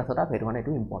টাৰ্গেট আছে এটা সেইটো কাৰণে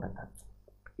এটো ইম্পৰ্টেন্ট হয়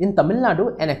In Tamil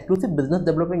Nadu, an exclusive business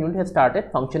development unit has started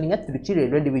functioning at Trichy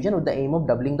Railway Division with the aim of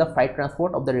doubling the freight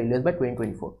transport of the railways by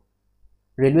 2024.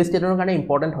 Railway station kind of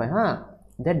important hoy ha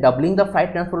that doubling the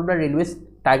freight transport of the railways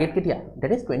target ketia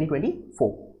that is 2024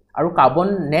 aru carbon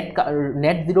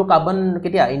net zero carbon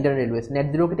ketia Indian Railways net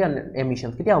zero ketia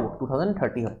emissions ketia hobo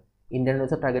 2030 hoy Indian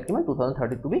Railways target kiman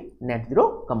 2030 to be net zero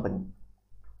company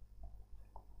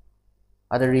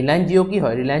other Reliant Jio ki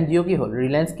hoy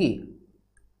Reliance ki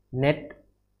net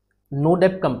no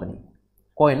debt company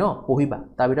কয় ন পহিবা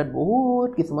তাৰ ভিতৰত বহুত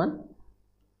কিছুমান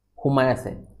হুমাই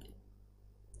আছে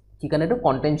কি কাৰণে তো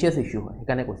কন্টেনশিয়াস issue হয়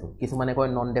সেইকাৰণে কৈছো কিছুমানে কয়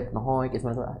নন ডেপ নহয়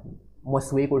কিছুমানে মই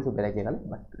সুৱে কৰিছো বেলেগ জেগালে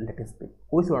বাট লেটেস্ট পে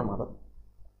কৈছো আৰু মাজত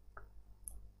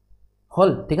হল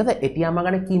ঠিক আছে এতিয়া আমাৰ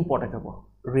কাৰণে কি ইম্পৰ্টেন্ট হ'ব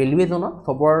ৰেলৱে জোন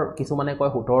সবৰ কিছুমানে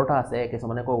কয় 17টা আছে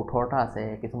কিছুমানে কয় 18টা আছে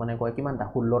কিছুমানে কয় কিমানটা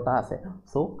 16টা আছে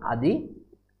সো আজি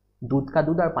दूध का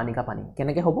दूध और पानी का पानी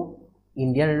केनेके हबो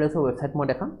इंडियन रेलवेसर वेबसाइट মই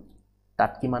দেখাম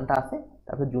তাত কিমানটা আছে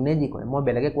তাৰপিছত জুনে যি কয় মই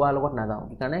বেলেগে কোৱাৰ লগত না যাওঁ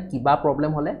কাৰণ কিবা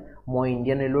প্ৰবলেম হলে মই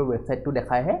ইণ্ডিয়ান ৰেলৱে ৱেবসাইটটো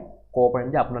দেখাইহে ক'ব পাৰিম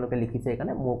যে আপোনালোকে লিখিছে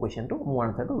কাৰণে মোৰ কোৱেশ্চনটো মোৰ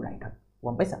আনসাৰটো ৰাইট হয়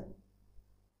গম পাইছা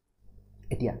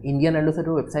এতিয়া ইণ্ডিয়ান ৰেলৱেছৰ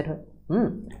ৱেবসাইট হয়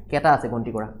কেটা আছে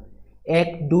গন্তি কৰা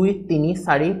 1 2 3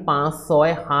 4 5 6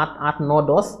 7 8 9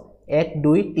 10 1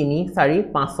 2 3 4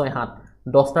 5 6 7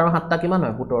 10টাৰ 7টা কিমান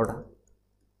হয় 17টা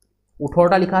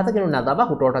 18টা লিখা আছে কিন্তু নাযাবা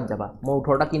 17টাত যাবা মই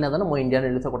 18টা কি নাজানো মই ইণ্ডিয়ান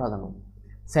ৰেলৱেছৰ কথা জানো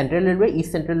central railway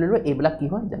east central railway এইবিলাক কি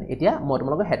হয় জানে এতিয়া মই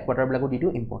তোমালোকক হেডকোৱাৰ্টাৰ বিলাকো দি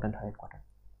দিও ইম্পৰ্টেন্ট হয় হেডকোৱাৰ্টাৰ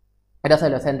এটা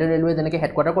চাইলা সেন্ট্ৰেল ৰেলৱে যেনেকৈ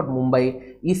হেডকোৱাৰ্টাৰ ক'ত Mumbai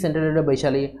east central railway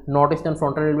Vaishali north eastern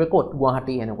frontier railway ক'ত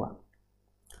গুৱাহাটী এনেকুৱা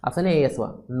আছে নে এই আসোৱা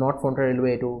নৰ্থ ফ্ৰণ্টিয়াৰ ৰেলৱে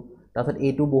এটো তাৰপিছত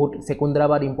এইটো বহুত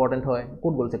সেকেন্দ্ৰাবাদ ইম্পৰ্টেন্ট হয়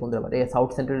ক'ত গ'ল সেকেন্দ্ৰাবাদ এই সাউথ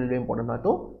সেন্ট্ৰেল ৰেলৱে ইম্পৰ্টেন্ট হয়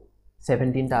তো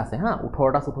 17টা আছে হা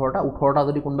 18টা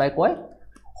যদি কোনবাই কয়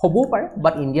হবও পাৰে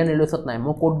বাট ইণ্ডিয়ান ৰেলৱেছত নাই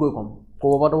মই ক'ত গৈ কম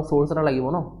ক'বটো সোৰ্স এটা লাগিব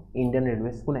ন ইণ্ডিয়ান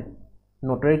ৰেলৱেছ কোনে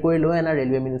নোটাৰী কৰি লৈ এনা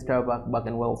ৰেলৱে মিনিষ্টাৰৰ বা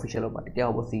কেনেকুৱা অফিচিয়েলৰ পৰা তেতিয়া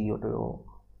হ'ব সিইও তো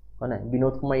হয় না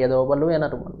বিনোদ কুমাৰ যাদৱৰ পৰা লৈ এনা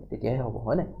তোমালোকে তেতিয়াহে হ'ব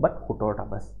হয় না বাট 17টা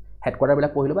বাস হেডকোৱাৰ্টাৰ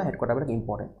বিলাক পঢ়ি লবা হেডকোৱাৰ্টাৰ বিলাক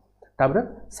ইম্পৰ্টেন্ট তাৰপিছত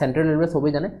সেন্ট্ৰেল ৰেলৱে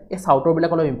সবেই জানে এই সাউথৰ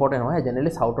বিলাক অলপ ইম্পৰ্টেন্ট হয়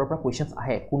জেনেৰেলি সাউথৰ পৰা কোৱেশ্চনছ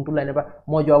আহে কোনটো লাইনৰ পৰা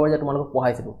মই যোৱাবাৰ যে তোমালোকক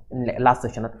পঢ়াইছিলো লাষ্ট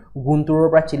সেশনত গুন্তুৰৰ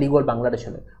পৰা চিলি গ'ল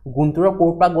বাংলাদেশলৈ গুন্তুৰৰ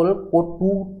কোৰ পৰা গ'ল কোট টু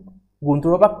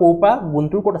গুন্তুৰৰ পৰা কোৰ পৰা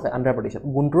গুন্তুৰ কোট আছে আন্ধ্ৰ প্ৰদেশত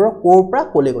গুন্তুৰৰ কোৰ পৰা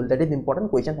কলে গ'ল that is important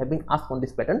question have been asked on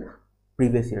this pattern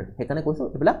প্ৰিভিয়াস ইয়াৰ সেইকাৰণে কৈছো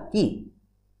এবিলাক কি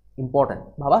ইম্পৰ্টেন্ট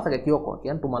ভাবা থাকে কিয় কয়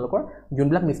কিয়ন তোমালোকৰ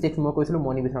যোনবিলাক মিস্টেকস মই কৈছিলো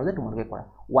মই নিবিচাৰো যে তোমালোকে কৰা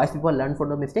wise people learn from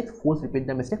the mistakes fools repeat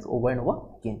the mistakes over and over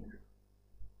again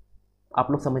आप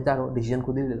लोग समझदार हो डिसीजन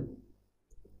खुद ही ले लो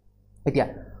এতিয়া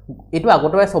এটো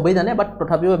আগতৰে সবেই জানে বাট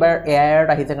তথাপিও এবাৰ এআইআৰ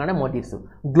আহিছে কাৰণে মই দিছো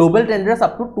global টেন্ডাৰ্স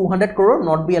up to 200 crore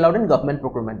not be allowed in government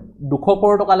procurement 200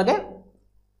 crore টকা লাগে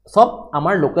সব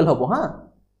আমাৰ লোকাল হ'ব হা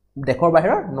দেশৰ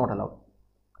বাহিৰৰ not allowed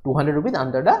 200 rupees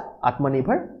under the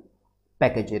আত্মনিৰ্ভৰ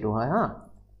প্যাকেজ এটো হয় হা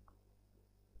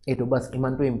এটো বাস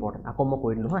ইমানটো ইম্পৰ্টেন্ট আকৌ মই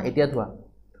কৈ দিলো হা এতিয়া ধোৱা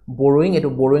borrowing এটো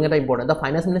borrowing এটা important the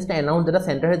finance minister announced that the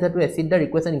center has to accede the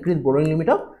request and increase borrowing limit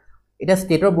of এটা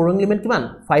স্টেটৰ borrowing limit কিমান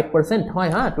 5% হয়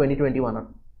হা 2021 ত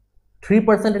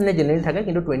 3% এনে জেনেৰেল থাকে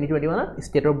কিন্তু 2021 ত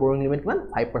স্টেটৰ borrowing limit কিমান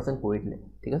 5% কৰি দিলে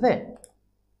ঠিক আছে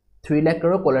 3 লাখ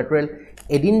crore collateral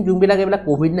এদিন জুমবিলাক এবিলা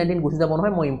কোভিড-19 গুছি যাব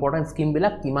নহয় মই ইম্পৰ্টেন্ট স্কিম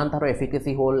বিলাক কিমান তাৰ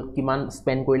এফিকেসি হল কিমান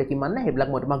স্পেন্ড কৰিলে কিমান না হেবিলাক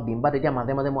মই তোমাক দিম বা তেতিয়া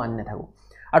মাজে মাজে মই আনি নাথাকো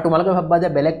আৰু তোমালোকে ভাববা যে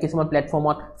বেলেগ কিছুমান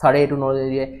প্ল্যাটফৰ্মত সাৰে এটো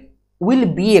নদিয়ে will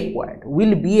be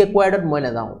acquired মই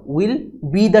না যাও will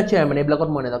be the chairman এবিলাকত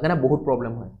মই না যাও কেনে বহুত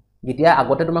প্ৰবলেম হয় যেতিয়া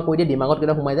আগতে তোমাক কৈ দিয়ে দিমাগত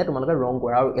কেটা সোমাই যায় তোমালোকে ৰং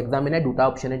কৰা আৰু এক্সামিনাৰ দুটা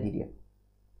অপচনে দি দিয়ে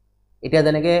এতিয়া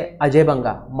যেনেকে Ajay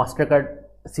Banga master card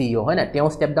CEO হয় না তেওঁ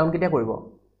ষ্টেপ ডাউন কেতিয়া কৰিব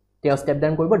তেওঁ ষ্টেপ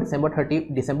ডাউন কৰিব ডিসেম্বৰ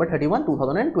 31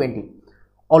 2020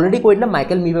 অলৰেডি কৈ দিলে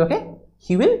মাইকেল মিবেকে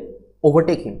হি উইল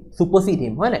ওভাৰটেক হিম সুপাৰসিড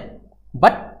হিম হয় না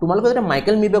বাট তোমালোকে যেটা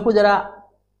মাইকেল মিবেকো যাৰা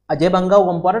অজয় বাংগাও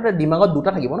গম পাৰা তাৰ দিমাগত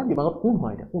দুটা থাকিব না দিমাগত কোন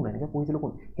হয় এটা কোন এনেকে কৈছিল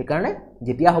কোন সেইকাৰণে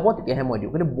যেতিয়া হ'ব তেতিয়াহে মই দিও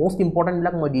কিন্তু মোস্ট ইম্পৰ্টেন্ট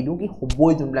বিলাক মই দি দিও কি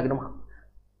হবই যোনবিলাক একদম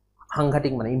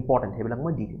সাংঘাতিক মানে ইম্পৰ্টেন্ট হেবিলাক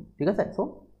মই দি দিম ঠিক আছে সো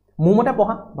মোৰ মতে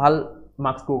পঢ়া ভাল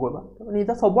মাৰ্কস স্কোৰ কৰবা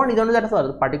নিজে সবৰ নিজৰ নিজৰ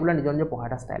আছে পাৰ্টিকুলাৰ নিজৰ নিজৰ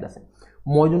পঢ়াটা স্টাইল আছে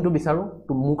মই যোনটো বিচাৰো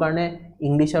তো মোৰ কাৰণে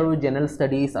ইংলিশ আৰু জেনাৰেল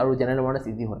স্টাডিজ আৰু জেনাৰেল অ্যাওয়াৰনেস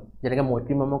ইজি হয় যেনেকৈ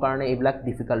মৈত্ৰী মেমৰ কাৰণে এইবিলাক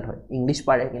ডিফিকাল্ট হয় ইংলিশ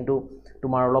পাৰে কিন্তু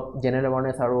তোমাৰ অলপ জেনাৰেল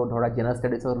অ্যাওয়াৰনেস আৰু ধৰা জেনাৰেল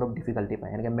স্টাডিজ অলপ ডিফিকাল্টি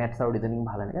পায় এনেকৈ ম্যাথছ আৰু ৰিজনিং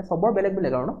ভাল এনেকৈ সবৰ বেলেগ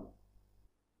বেলেগ আৰু ন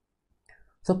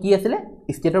সো কি আছিল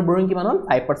ষ্টেটৰ borrowing কিমান হল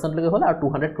 5% লৈকে হল আৰু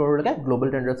 200 crore লৈকে গ্লোবাল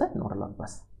টেন্ডাৰ্স নট allowed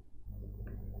বাস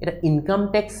এটা ইনকাম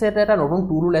ট্যাক্স এটা নতুন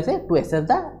টুল ওলাইছে two essays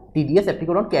da TDS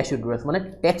applicable on cash উইথড্ৰলস মানে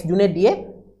ট্যাক্স জুনে দিয়ে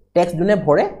ট্যাক্স জুনে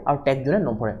ভৰে আৰু ট্যাক্স জুনে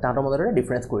নভৰে তাঁতৰ মাজত এটা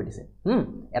ডিফাৰেন্স কৰি দিছে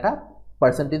এটা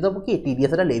পাৰ্সেন্টেজ অফ কি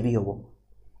টিডিএস এটা লেভি হ'ব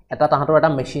এটা তাঁতৰ এটা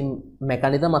মেশিন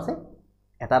মেকানিজম আছে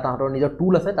এটা তাঁতৰ নিজৰ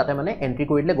টুল আছে তাতে মানে এন্ট্ৰি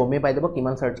কৰি দিলে গমে পাই যাব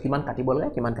কিমান সার্চ কিমান কাটিব লাগে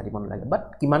কিমান কাটিব নালাগে বাট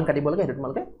কিমান কাটিব লাগে হেতু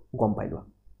তোমালোকে গম পাই লোৱা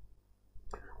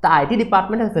The IT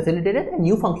department has facilitated a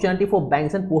new functionality for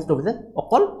banks and post offices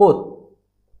অকল ক'ত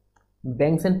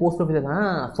banks and post offices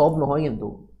সব নহয় কিন্তু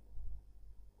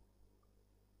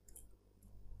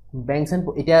banks and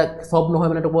এটা সব নহয়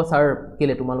মানে তো স্যার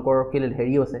কেলে তোমালোকৰ কেলে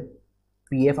হেৰি আছে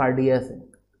PFRD আছে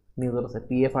নিউজত আছে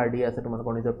PFRD আছে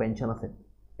তোমালোকৰ নিজৰ পেনশন আছে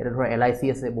এটা ধৰা LIC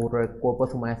আছে বহুতৰ কৰ্পস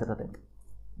সোমাই আছে তাতে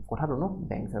কথাটো ন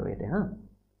banks আৰু এটা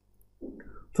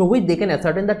so which they can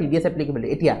ascertain the TDS applicability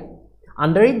এতিয়া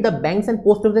under it the banks and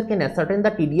post offices can ascertain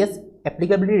the TDS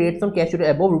applicability rates on cash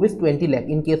above rupees 20 lakh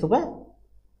in case of a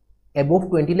above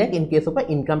 20 lakh in case of a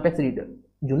income tax return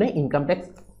june income tax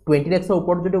 20 lakhs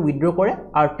upor jodi withdraw kore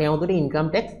ar teo jodi income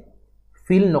tax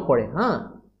fill nokore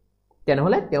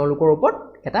tenhole teolukor upor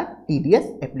eta TDS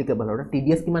applicable or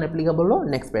TDS kiman applicable lo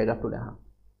next paragraph to leha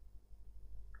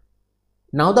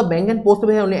Now the bank and post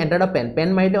office only enter the pen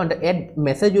মাৰিলে on the ad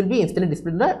message will be instantly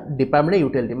displayed in the department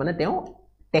utility মানে তেওঁ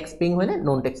tax paying হয় নে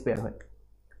non tax payer হয়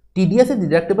TDS is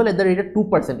deductible at the rate of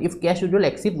 2% if cash withdrawal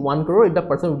exceeds 1 crore if the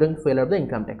person wouldn't fail of the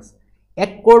income tax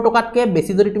 1 crore টকাতকৈ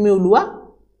বেছি যদি তুমি উলোৱা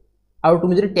আৰু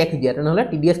তুমি যদি ট্যাক্স দিয়া তেনেহলে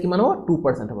TDS কিমান হ'ব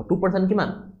 2% হ'ব 2% কিমান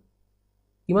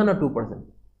কিমান হয় 2%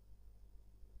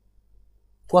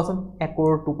 কোৱাচোন 1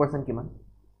 crore 2% কিমান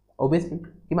obviously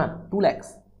কিমান 2 lakhs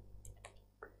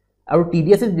আৰু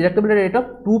TDS is deductible at the rate of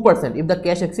 2% if the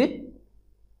cash exceeds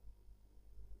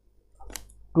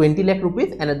 20 lakh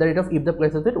rupees and at the rate of if the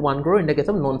cash exceeds 1 crore in the case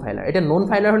of non filer এটা non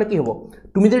filer হলে কি হ'ব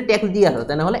তুমি যদি tax দি আছা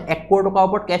তেনেহলে 1 crore টকা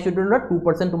ওপৰত ক্যাশ উইথড্ৰলৰ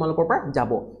 2% তোমালোকৰ পৰা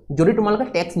যাব যদি তোমালোকে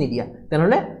ট্যাক্স নিদিয়া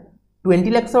তেনেহলে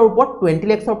 20 lakhs ৰ ওপৰত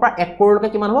 20 lakhs ৰ পৰা 1 crore লৈকে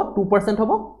কিমান হ'ব 2%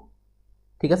 হ'ব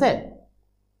ঠিক আছে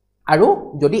আৰু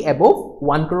যদি above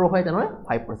 1 crore হয় তেনেহলে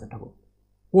 5% হ'ব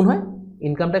কোন হয়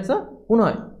ইনকাম ট্যাক্সৰ কোন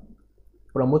হয়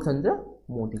प्रमोद चंद्र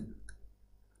मोदी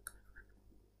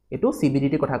एटो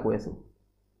सीबीडीटी कथा কৈ আছো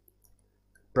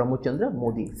प्रमोद चंद्र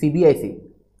Modi CBIC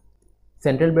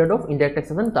central board of indirect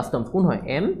taxes and customs কোন হয়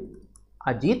M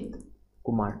Ajit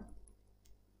Kumar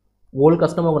world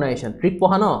custom organisation trick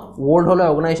पहा न वर्ल्ड হলে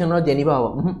অর্গানাইজেশন জেনিভা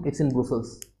হ'ব it's in ব্ৰুসেলস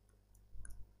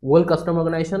world custom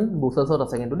organisation ব্ৰুসেলছত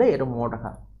আছে কিন্তু দেই এটো মনত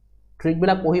ৰাখা ট্ৰিক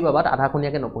বিলাক পঢ়িবা বাট আধা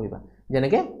খনিয়াকে নপঢ়িবা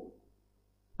যেনেকে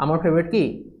আমাৰ ফেভাৰিট কি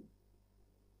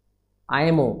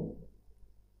IMO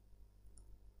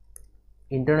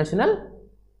इंटरनेशनल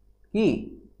की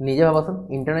निजे भाबासन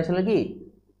इंटरनेशनल की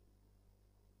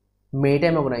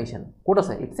मेरीटाइम ऑर्गेनाइजेशन कोट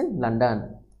আছে इट्स इन लंडन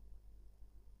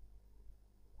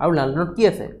और लंडन की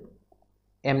আছে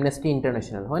एमनेस्टी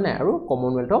इंटरनेशनल হয় না আৰু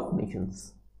कॉमनवेल्थ ऑफ नेशंस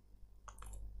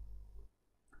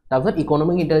তাৰপিছত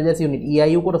economic intelligence unit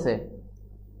EIU coat আছে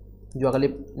যোৱাকালি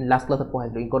লাষ্ট ক্লাছত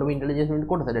পঢ়াইছিলো ইকোনমিক ইন্টেলিজেন্স ইউনিট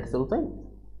কোট আছে that's also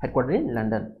headquarter in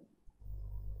London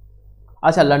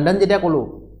अच्छा लंडन जेटा कलो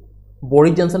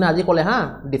बोरिस जॉनसने আজি কলে হা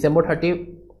ডিসেম্বৰ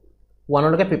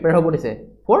 31 লকে প্ৰিপেয়াৰ হ'ব দিছে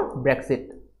ফৰ ব্ৰেক্সিট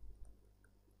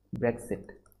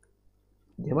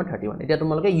ডিসেম্বৰ 31 এটা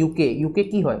তোমালকে ইউকে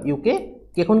কি হয় ইউকে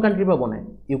কেখন কান্ট্ৰি পা বনায়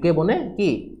ইউকে বনে কি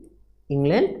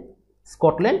ইংল্যান্ড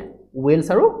স্কটল্যান্ড ওয়েলস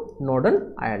আৰু নৰ্দাৰ্ণ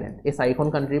আয়াৰল্যান্ড এই চাৰিখন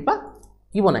কান্ট্ৰি পা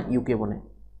কি বনায় ইউকে বনায়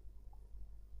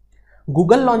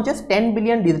Google launches 10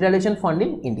 billion digitalization fund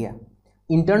in India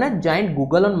Internet giant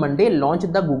Google on Monday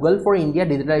launched the Google for India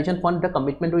Digitalization Fund with a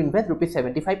commitment to invest rupees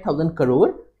 75,000 crore,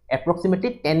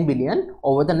 approximately 10 billion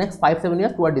over the next 5-7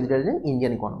 years toward digitalizing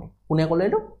Indian economy. Kune kole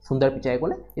eto Sundar Pichai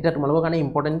kole eta tumalogor kane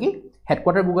important ki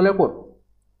headquarter Google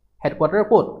er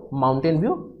code Mountain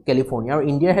View California or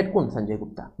India head kun Sanjay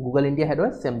Gupta Google India head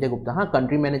was Sanjay Gupta ha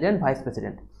country manager and vice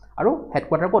president aru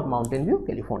headquarter code Mountain View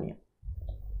California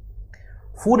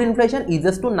Food inflation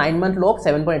eases to 9-month low of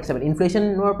 7.87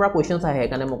 inflation nor pra questions ahe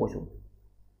kane mo koisu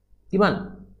kiman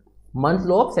month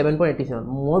low of 7.87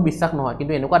 more বিশ্বাস নহয়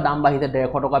কিন্তু এনেকুৱা দাম বাঢ়িছে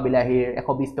 150 টকা বিলাহীৰ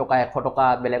 120 টকা 100 টকা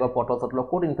বেলেগৰ পটল সটল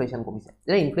কোট ইনফ্লেশন কমিছে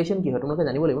এটা ইনফ্লেশন কি হয় তোমালোকে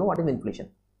জানিব লাগিব what is inflation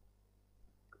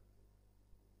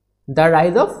the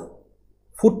rise of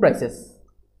food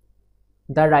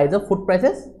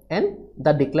prices and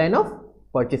the decline of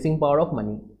purchasing power of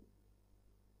money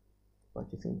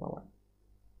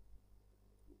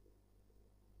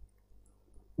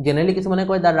generally কিছুমানে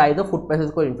কয় the rise of food prices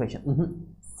কয় inflation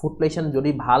food inflation যদি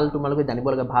ভাল তোমালোকে জানিব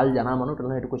লাগে ভাল জানা মানুহ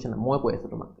তেনে হেতু কোৱেশ্চন মই কৈ আছো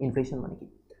তোমাক inflation মানে কি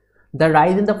the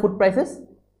rise in the food prices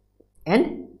and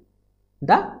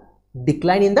the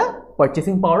decline in the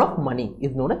purchasing power of money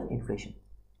is known as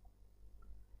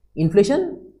inflation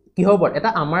কি হ'ব এটা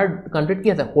আমাৰ কান্ট্ৰিত কি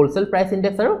আছে হোলসেল প্ৰাইস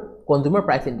ইনডেক্স আৰু কনজিউমাৰ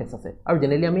প্ৰাইস ইনডেক্স আছে আৰু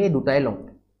জেনেৰেলি আমি এই দুটাই লওঁ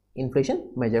inflation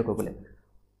মেজাৰ কৰিবলৈ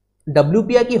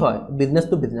WPI কি হয় বিজনেস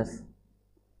টু বিজনেস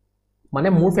মানে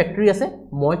মোৰ ফ্যাক্টৰি আছে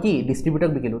মই কি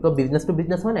ডিস্ট্ৰিবিউটৰ বিকিলো তো বিজনেস টু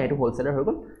বিজনেস হয় না এটো হোলসেলাৰ হৈ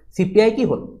গল CPI কি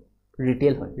হল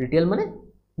ৰিটেল হয় ৰিটেল মানে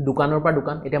দোকানৰ পৰা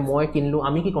দোকান এটা মই কিনলো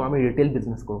আমি কি কৰো আমি ৰিটেল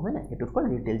বিজনেস কৰো হয় না এটো কল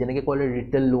ৰিটেল যেনেকে কলে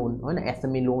ৰিটেল লোন হয় না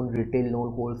SME loan retail loan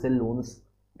wholesale loans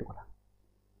এটো কথা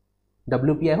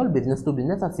WPI hall business to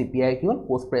business are CPI কি হল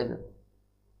কষ্ট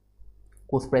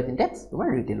প্ৰাইস ইনডেক্স তোমাৰ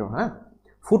ৰিটেলৰ হা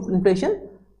ফুড ইনফ্লেশ্যন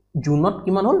জুনত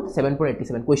কিমান হল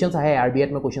 7.87 क्वेश्चंस আহে RBI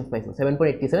ত মই क्वेश्चंस পাইছো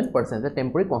 7.87% the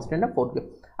temporary constant of 4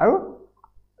 আৰু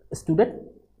student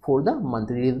for the month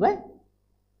released by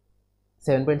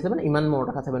 7.7 ইমান মোৰ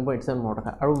টাকা 7.87 মোৰ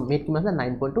টাকা আৰু মেট কিমান আছে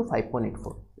 9.2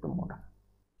 5.84 এটো মোৰ টাকা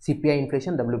CPI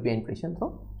inflation WPI inflation so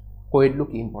কোইডলো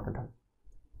কি ইম্পৰ্টেন্ট হয়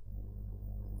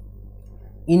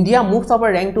India moves up a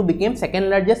rank to become second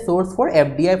largest source for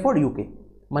FDI for UK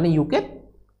মানে UK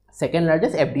second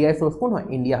largest FDI source কোন হয়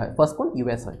ইন্ডিয়া হয় ফার্স্ট কোন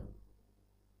US হয়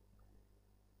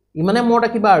ইমানে মোটা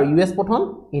কিবা আর US প্রথম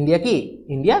ইন্ডিয়া কি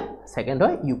ইন্ডিয়া সেকেন্ড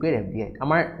হয় UK এর FDI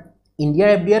আমার ইন্ডিয়ার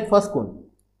FDI ফার্স্ট কোন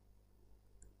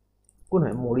কোন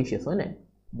হয় মৰিশিয়াছ হয় না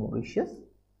মৰিশিয়াছ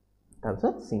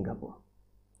তাৰপিছত সিংগাপুৰ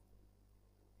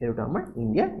এটো আমাৰ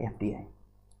ইণ্ডিয়াৰ এফডিআই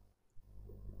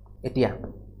এতিয়া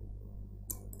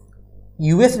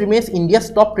US remains India's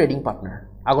top trading partner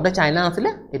আগতে চাইনা আছিল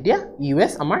এতিয়া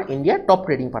US আমাৰ ইণ্ডিয়াৰ টপ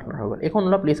ট্ৰেডিং পাৰ্টনাৰ হৈ গ'ল এখন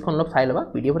অলপ লিষ্টখন অলপ চাই লবা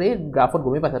পিডিএফ ৰ এই গ্ৰাফত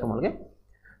গমে পাইছা তোমালোকে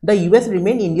The US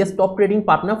remained India's top trading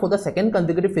partner for the second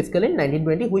consecutive fiscal in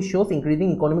 1920, which shows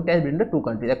increasing economic ties between the two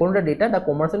countries. According to the data,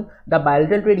 the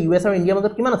bilateral trade US and India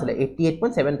মাজত কিমান আছিল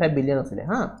 88.75 billion আছিল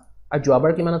হা আৰু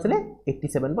যোৱাবাৰ কিমান আছিল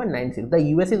 87.96. The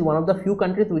US is one of the few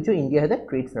countries which India has a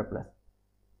trade surplus.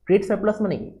 Trade surplus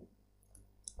মানে কি?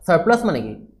 Surplus মানে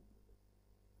কি?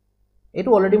 এটো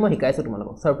অলৰেডি মই শিকাইছো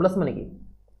তোমালোকক. Surplus মানে কি?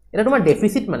 এটা তোমাৰ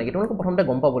ডেফিসিট মানে কি? তোমালোক প্ৰথমতে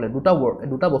গম পাবলে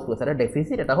দুটা বস্তু আছে এটা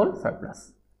ডেফিসিট এটা হল সাৰপ্লাস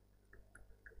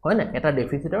হয় না এটা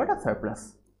ডেফিসিট আৰু এটা সারপ্লাস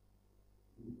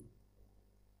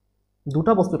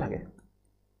দুটা বস্তু থাকে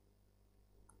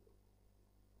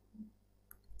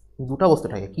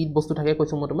কি বস্তু থাকে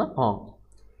কৈছো মই তোমাক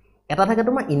এটা থাকে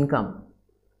তোমাৰ ইনকাম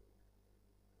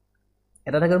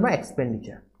এটা থাকে তোমাৰ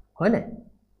এক্সপেন্ডিচাৰ হয় না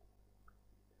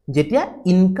যেতিয়া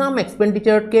ইনকাম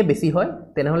এক্সপেন্ডিচাৰতকে বেছি হয়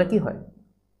তেনেহলে কি হয়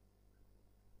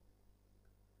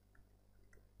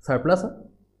সাৰপ্লাস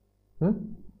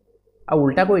আৰু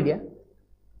উল্টা কৰি দিয়া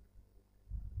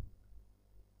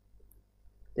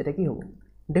এটা কি হ'ব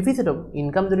ডেফিসিট হ'ব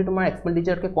ইনকাম যদি তোমাৰ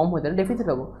এক্সপেন্ডিচাৰতকে কম হয় তাহলে ডেফিসিট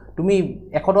হ'ব তুমি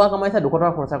 100 টকা কামাইছা 200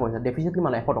 টকা খৰচা কৰিছা ডেফিসিট কি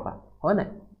মানে 100 টকা হয় না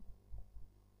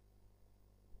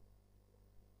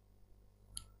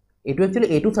এটো একচুয়ালি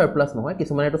এটো সারপ্লাস নহয়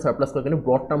কিছুমানে এটো সারপ্লাস কয় কিন্তু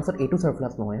ব্ৰড টাৰ্মছত এটো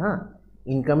সারপ্লাস নহয় হা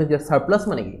ইনকাম ইজ সারপ্লাস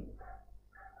মানে কি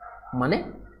মানে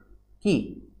কি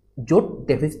যত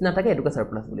ডেফিসিট না থাকে এটোকে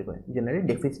সারপ্লাস বুলি কয় জেনাৰেলি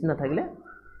ডেফিসিট না থাকিলে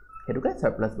এটোকে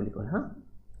সাৰপ্লাস বুলি কয় হা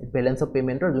ব্যালেন্স অফ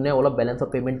পেমেন্টৰ জুনে অলপ ব্যালেন্স অফ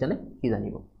পেমেন্ট জানে কি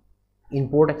জানিব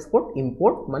ইম্পোৰ্ট এক্সপোৰ্ট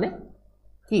ইম্পোৰ্ট মানে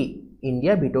কি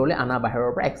ইন্ডিয়াৰ ভিতৰলে আনা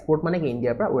বাহিৰৰ পৰা এক্সপোৰ্ট মানে কি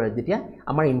ইন্ডিয়াৰ পৰা ওলাই যেতিয়া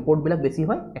আমাৰ ইম্পোৰ্ট বিলাক বেছি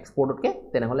হয় এক্সপোৰ্টতকে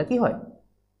তেনেহলে কি হয়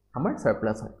আমাৰ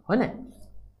সারপ্লাস হয় না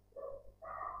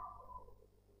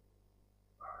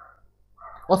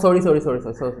Oh sorry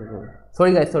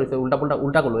guys sorry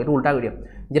উল্টা কলো এটো উল্টা কৰি দিম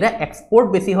যেটা এক্সপোৰ্ট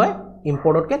বেছি হয়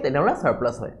ইম্পোৰ্টতকে তেনেহলে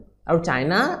সাৰপ্লাস হয় আৰু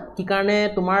চাইনা কি কাৰণে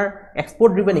তোমাৰ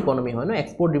এক্সপোৰ্ট ড্ৰিভেন ইকোনমি হয় ন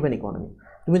এক্সপোৰ্ট ড্ৰিভেন ইকোনমি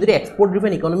তুমি যদি এক্সপোৰ্ট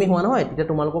ড্ৰিভেন ইকোনমি হোৱা নহয় তেতিয়া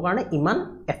তোমালোকৰ কাৰণে ইমান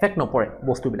এফেক্ট নপৰে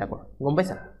বস্তু বিলাকৰ গম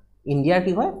পাইছা ইণ্ডিয়াৰ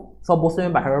কি হয় সব বস্তু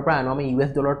আমি বাহিৰৰ পৰা আনো আমি US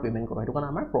ডলাৰত পেমেন্ট কৰো সেইটো কাৰণে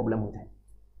আমাৰ প্ৰবলেম হৈ যায়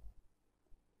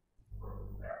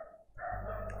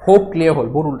হোপ ক্লিয়াৰ হল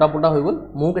বহুত উল্টা পুল্টা হৈ গল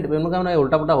মোক কেতিয়াবা মানে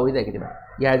উল্টা পুল্টা হৈ যায় কেতিয়াবা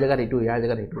ইয়াৰ জায়গাত এইটো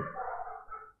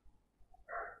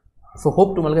সো হোপ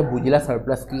তোমালোকে বুজিলা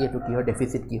সারপ্লাস কি এটো কি হয়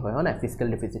ডেফিসিট কি হয় না ফিস্কেল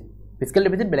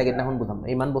ডেফিসিট বেলেগ এটাখন বুজাম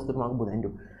ইমান বস্তু তোমাক বুজাই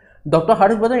দিও doctor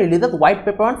Harsh Vardhan released white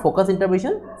paper on focus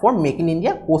ইন্টাৰভেনশন for make in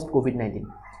India post COVID-19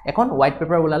 এখন হোৱাইট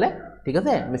পেপাৰ ওলালে ঠিক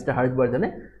আছে মিস্টাৰ হৰ্ষ বৰ্ধনে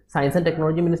science and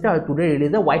technology minister today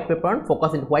release A white paper on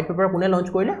focus in white paper কোনে লঞ্চ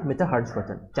কৰিলে মিস্টাৰ হৰ্ষ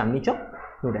বৰ্ধন চান্দনি চক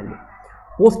new Delhi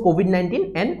post COVID-19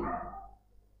 and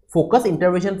focus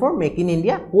intervention for make in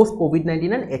India post COVID-19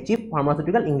 and achieve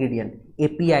pharmaceutical ingredient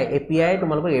API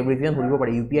তোমালোক everything ধৰিব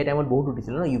পাৰি UPI টাইমত বহুত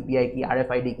উঠিছিল ন UPI কি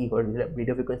RFID কি হয়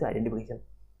ভিডিও ফ্ৰিকুৱেন্সি আইডেন্টিফিকেশন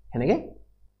হেনেকে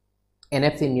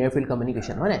NFC নিয়াৰ ফিল্ড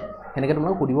কমিউনিকেশন হয় না হেনেকে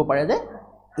তোমালোক সুধিব পাৰে যে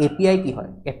API কি হয়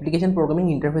এপ্লিকেশন প্ৰগ্ৰামিং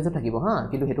ইন্টাৰফেস থাকিব হা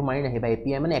কিন্তু হেতু মাৰি নাহিবা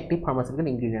API মানে এক্টিভ ফাৰ্মাসিউটিকেল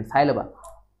ইনগ্ৰেডিয়েন্ট চাই লবা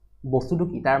বস্তুটো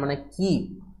কি তাৰ মানে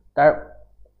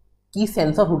কি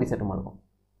সেন্সৰ সুধিছে তোমালোক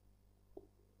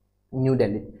New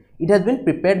Delhi. It has been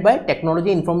prepared by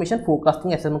Technology Information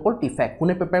Forecasting Assessment called TIFAC.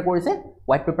 কোনে প্ৰিপেয়াৰ কৰিছে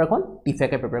হোৱাইট পেপাৰখন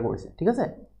TIFAC প্ৰিপেয়াৰ কৰিছে ঠিক আছে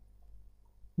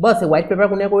বাস হোৱাইট পেপাৰ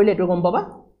কোনে কৰিলে এটো গম পাবা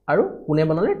আৰু কোনে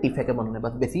বনালে TIFAC বনালে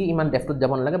বাস বেছি ইমান ডেপথত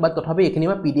যাব নালাগে বাট তথাপি এখিনি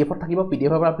মই PDF ত থাকিব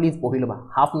PDF পৰা প্লিজ পঢ়ি লবা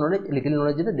half knowledge little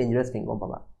knowledge is ডেঞ্জাৰাস thing গম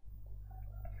পাবা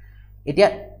এতিয়া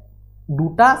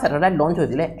দুটা স্যাটেলাইট লঞ্চ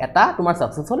হৈছিলে এটা তোমাৰ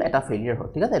সাকসেসফুল এটা ফেইলিয়াৰ হ'ল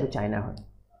ঠিক আছে এটো চাইনাৰ হয়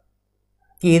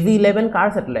KZ-11 কাৰ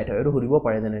স্যাটেলাইট হয় এটো ঘুৰিব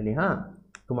পাৰে জেনেৰেলি হা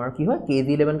তোমাৰ কি হয়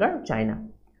KZ-11 car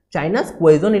China's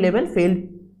Quezon 11 failed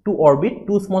to orbit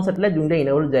two small satellites during the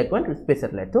inaugural Japan space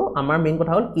satellite so আমাৰ মেইন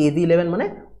কথা হ'ল KZ-11 মানে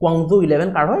Quangzhou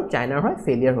 11 কাৰ হয় চাইনাৰ হয়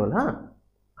ফেইলিয়াৰ হ'ল হা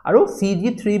আৰু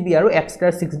CG-3B আৰু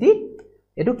X-6D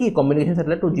এটো কি communication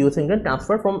satellite two geosynchronous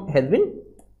transfer from has been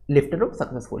lifted up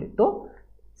successfully তো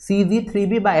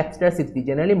CG-3B বা X-6D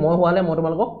জেনাৰেলি মই হোৱালে মই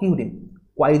তোমালোকক কি সুধিম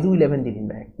Quangzhou 11 দিম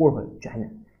বাই কোৰ হয় চাইনা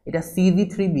এটা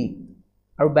CG-3B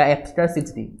আৰু বা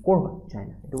X-6D কোৰ হয়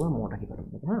চাইনা এটো মই ৰাখি পাৰো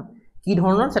হা কি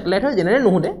ধৰণৰ স্যাটেলাইট হয় জেনাৰেলি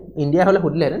নুহুদে ইন্ডিয়া হলে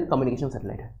হুদিলেহেন কমিউনিকেশন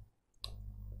স্যাটেলাইট হয়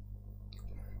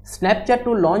Snapchat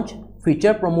to launch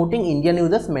feature promoting Indian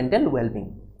users mental well-being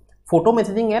photo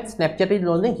messaging app Snapchat is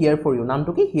launching Here for You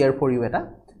নামটো কি Here for You এটা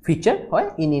feature হয়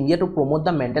in India to promote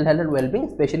the mental health and well-being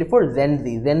especially for Gen Z.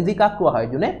 Gen Z কাক কোৱা হয়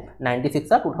যোনে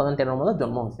 96 আৰু 2010 ৰ মাজত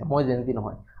জন্ম হৈছে মই Gen Z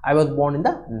নহয় I was born in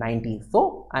the 90s so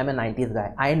I am a 90s guy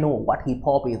I know what hip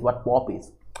hop is what pop is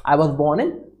I was born in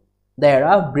the era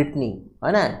of Britney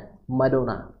হয় না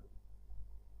Madonna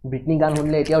Britney গান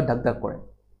শুনিলে এতিয়াও ঢক ঢক কৰে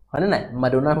হয় না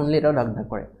Madonna শুনিলে এতিয়াও ঢক ঢক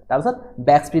কৰে তাৰপিছত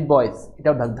Backstreet Boys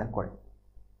এতিয়াও ঢক ঢক কৰে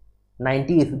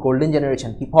 90s golden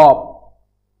generation hip hop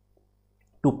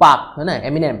Tupac है ना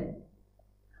Eminem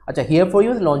अच्छा here for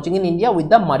you is launching in India with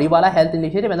the Mariwala Health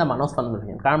Initiative and the Manas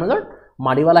Foundation कारण मतलब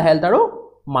Mariwala Health आरो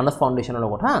Manas Foundation ৰ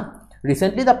লগত हाँ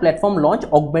recently the platform launched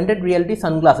augmented reality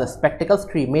sunglasses spectacles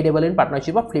 3 made available in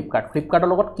partnership of Flipkart ৰ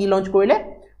লগত কি launch কৰিলে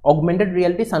augmented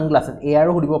reality sunglasses AR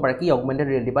ৰ সুধিব পাৰে কি augmented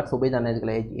reality বাট সবেই জানে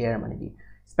আজিকালি AR মানে কি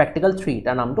spectacle 3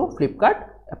 তাৰ নামটো Flipkart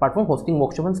apart from hosting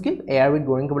workshop and skills AR with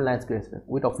growing lens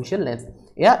with official lens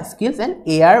yeah skills and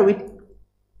AR with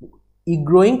a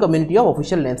growing community of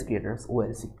official lens creators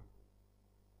OLC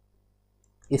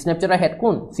Snapchat head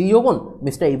kun CEO kun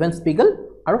Mr. Evan Spiegel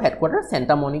aru headquarters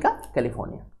Santa Monica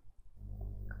California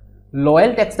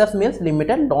Loyal Textiles Mills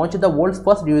Limited launched the world's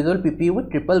first reusable PPE with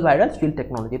triple viral shield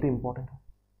technology to important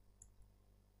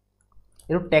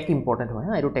eto tech important hoy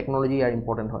ha eto technology are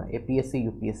important hoy APSC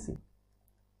UPSC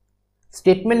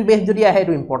statement based jodi ahe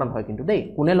eto important hoy kintu dei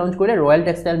kune launch kore Royal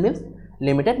Textile Mills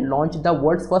Limited launched the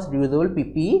world's first reusable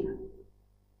PPE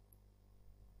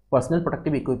personal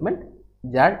protective equipment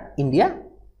jar India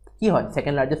ki hoy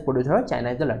second largest producer hoy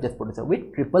China is the largest producer with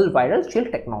triple viral shield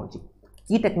technology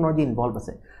key technology involved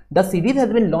ase the series has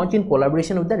been launched in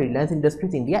collaboration with the Reliant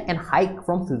Industries India and Hike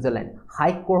from Switzerland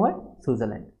Hike kor hoy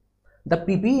Switzerland the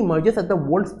PPE emerges as the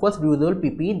world's first reusable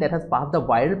PPE that has passed the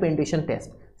viral penetration test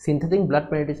synthetic blood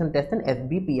penetration test and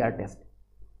SBPR test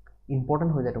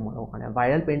important hoy jay tomar okane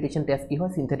viral penetration test ki hoy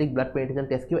synthetic blood penetration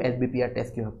test ki hoy SBPR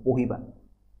test ki hoy pohiba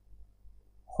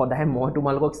সদায় মই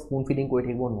তোমালোকক spoon feeding কৰি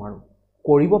থাকিব নোৱাৰো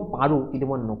কৰিব পাৰো কিন্তু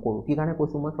মই নকৰো কি কাৰণে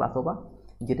কৈছো মই ক্লাছৰ পৰা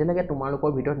যেতিয়ালৈকে তোমালোকৰ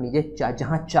ভিতৰত নিজে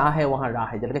जहां চাহ হে वहां ৰাহ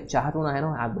হে যেতিয়ালৈকে চাহটো নাহে ন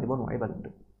আগবাঢ়িব নোৱাৰিবা কিন্তু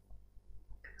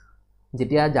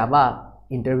যেতিয়া যাবা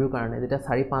ইন্টাৰভিউ কাৰণে যেতিয়া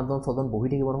 4-5 জন 6 জন বহি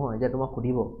থাকিব নহয় যে তোমাক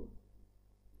সুধিব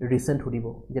ৰিসেন্ট সুধিব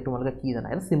যে তোমালোকে কি জানা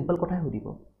এটা সিম্পল কথাই সুধিব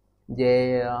যে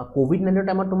কোভিড 19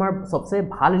 টাইমত তোমাৰ সবচে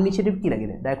ভাল ইনিশিয়েটিভ কি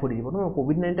লাগিলে ডাইৰেক্ট সুধি দিব ন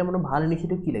কোভিড 19 টাইমত ভাল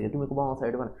ইনিশিয়েটিভ কি লাগে তুমি ক'বা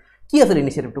সাইড মানে কি আছে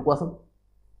ইনিশিয়েটিভটো কোৱাচোন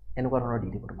এনেকুৱা ধৰণৰ দি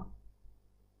দিব তোমাক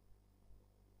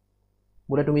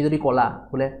বলে তুমি যদি কলা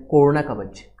বলে কৰোনা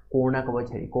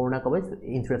কভাৰেজ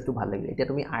ইনফ্লুৱেন্সটো ভাল লাগিলে এতিয়া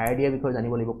তুমি আইডিয়া বিষয়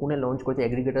জানিব লাগিব কোনে লঞ্চ কৰিছে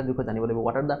এগ্ৰিগেটৰ বিষয় জানিব লাগিব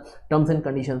what are the terms and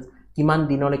conditions কিমান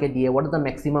দিনলৈকে দিয়ে what is the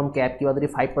maximum cap কিবা যদি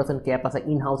 5% cap আছে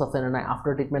ইন হাউস আছে না নাই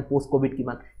আফটাৰ ট্ৰিটমেন্ট পোষ্ট কোভিড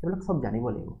কিমান এইবিলাক সব জানিব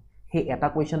লাগিব সেই এটা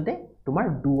কোৱেশ্চনতে তোমাৰ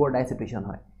ডু অৰ ডাই সিচুৱেচন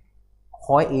হয়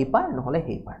হয় এই পাৰ নহলে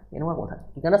হেই পাৰ এনেকুৱা কথা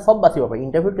কিকাৰণে সব বাছিব পাৰি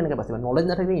ইন্টাৰভিউত কেনেকৈ বাছিবা নলেজ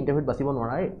নাথাকিলে ইন্টাৰভিউত বাছিব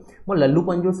নোৱাৰা মই লল্লু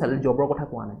পঞ্জুৰ সেল জবৰ কথা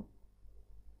কোৱা নাই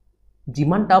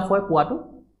যিমান টাফ হয় পোৱাটো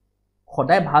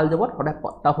সদায় ভাল জবত সদায়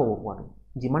টাফ হ'ব পোৱাটো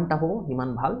যিমান টাফ হ'ব সিমান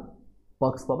ভাল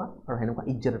পাৰ্কস পাবা আৰু হেনেকুৱা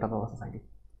ইজ্জত এটা পাবা সোসাইটি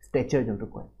ষ্টেচাৰ যোনটো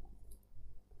কয়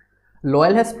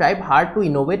Loyal has strived hard to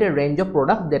innovate a range of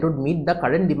products that would meet the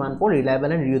current demand for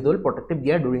reliable and reusable protective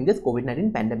gear during this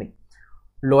COVID-19 pandemic.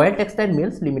 Loyal Textile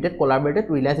Mills Limited collaborated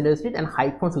with Reliant Industries and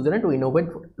Hike from Switzerland to innovate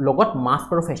logot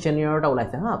mask or fashion wear ta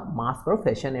ulaise ha mask or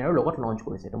fashion wear logot launch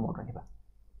korise eto mon rakhiba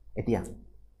etia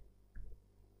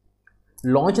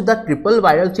launch the triple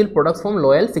viral shield products from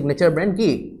Loyal signature brand ki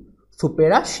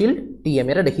Supera Shield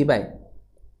TM era dekhibai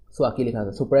so aki likha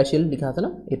ase Supera Shield likha ase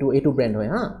na etu brand hoy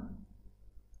ha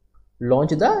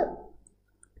launch the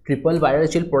triple viral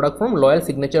shield product from Loyal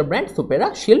signature brand Supera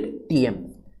Shield TM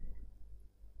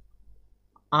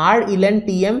R11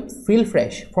 TM Feel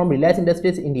Fresh from Reliant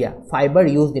Industries India fiber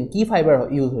used in key fiber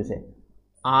use hoise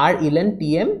R11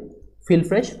 TM Feel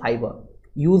Fresh fiber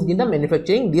used in the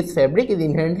manufacturing this fabric is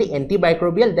inherently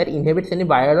antimicrobial that inhibits any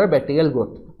viral or bacterial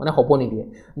growth mane hoponi die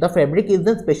the fabric is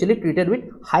then specially treated with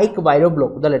Hike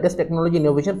ViroBlock the latest technology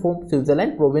innovation from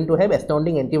Switzerland proven to have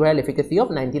astounding antiviral efficacy of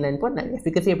 99.9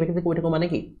 efficacy koi thako mane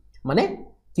ki mane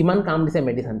kiman kaam dise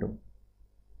medicine to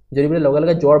যদি বলে লগা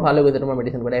লগা জ্বৰ ভাল হৈ গৈছে তোমাৰ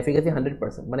medicine কৰা এফিকাসি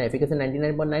 100% মানে এফিকাসি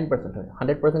 99.9% হয়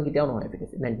 100% কিটাও নহয়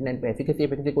এফিকাসি 99 এফিকাসি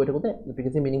কৈ থাকোতে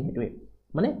এফিকাসি মিনিং হেতুৱে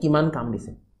মানে কিমান কাম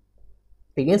দিছে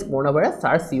against coronavirus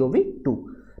SARS-CoV-2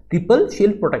 triple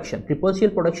shield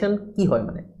protection কি হয়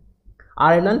মানে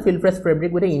R11 Feel Fresh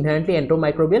fabric with an inherently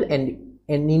antimicrobial and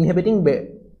inhibiting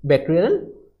bacterial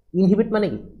inhibit মানে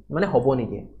কি মানে হবো নি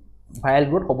দিয়ে viral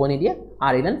growth hobo ni dia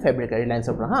R11 fabric Reliance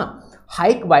opra ha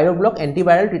Hike ViroBlock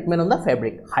antiviral treatment on the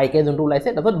fabric Hike e jontu ulaise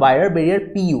tapot viral barrier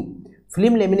PU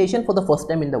film lamination for the first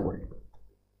time in the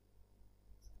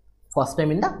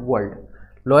world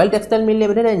Loyal Textile Mill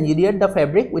Limited engineered the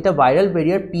fabric with a viral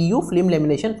barrier PU film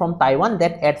lamination from Taiwan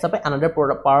that adds up another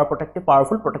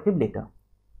powerful protective layer.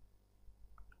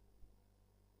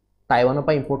 Taiwan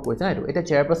pa import korise na etu. Eta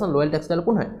chairperson Loyal Textile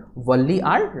kon hoy? Valli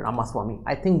R Ramaswamy.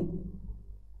 I think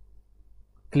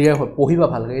clear hoy. Pohiba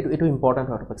bhal lage. Etu important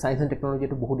hoy topic. Science and technology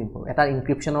etu bahut important. Eta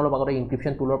encryption olo bagote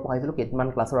encryption tool or pahaisilo ketman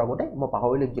class or agote. Mo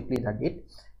pahawil exactly that date.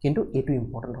 Kintu etu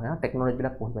important hoy ha. Technology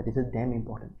bila pohiba. This is damn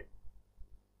important.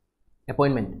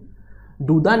 Appointment.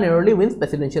 Duda narrowly wins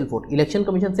presidential vote. Election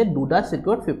Commission said Duda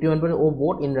secured 51.0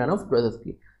 vote in runoff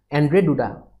previously. Andre Duda.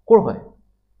 Kor hoy?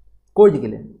 Kor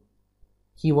jikile?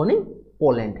 He won in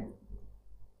Poland.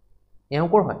 Eon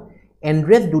kor hoy?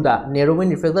 Andrzej Duda narrow win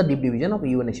reflects the deep division of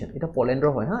EU nation. Eta Poland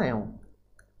hoy ha eon.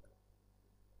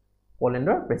 Poland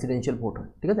presidential vote hoy.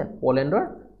 ঠিক আছে? Poland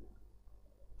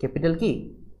capital ki?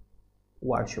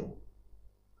 Warsaw.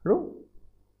 Ro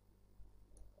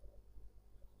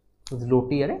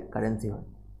zloty are currency hoy.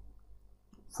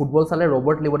 Football sale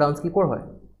Robert Lewandowski kor hoy?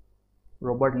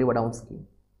 Robert Lewandowski.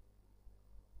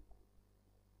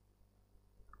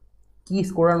 কি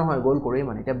scorer নহয় গোল করেই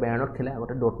মানে এটা বায়ার্নত খেলে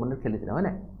আগতে ডর্টমুন্ডত খেলিছিল হয়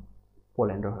না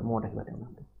পোল্যান্ডৰ হয় মত ৰাখিবা তেওঁ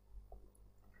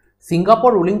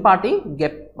সিঙ্গাপুৰ ৰুলিং পাৰ্টি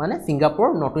গেপ মানে সিঙ্গাপুৰ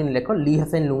নতুন ইলেকশন লি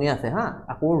হাসেন লুঙে আছে হা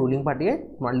আকৌ ৰুলিং পাৰ্টিয়ে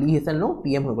তোমাৰ লি হাসেন লুং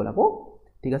পিএম হৈ গল আকৌ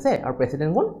ঠিক আছে আৰু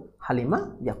প্ৰেসিডেন্ট কোন হালিমা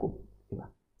ইয়াকুব কিবা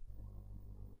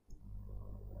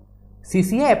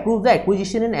CCI approves the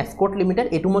acquisition in Escort Limited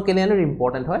এটু মই কেলেনৰ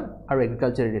ইম্পৰ্টেন্ট হয় আৰু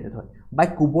এগ্ৰিকালচাৰ ৰিলেটেড হয় বাই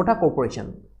কুবোটা কৰ্পোৰেশন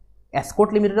Escort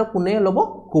Limited কোনে লব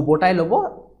কুবোটাই লব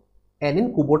and in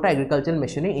Kubota Agricultural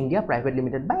Machinery India Private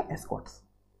Limited by Escorts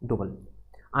double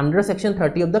under section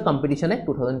 30 of the Competition Act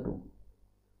 2002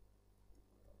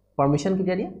 permission ki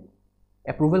diya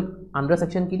approval under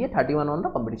section ki diya 31 on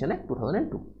the Competition Act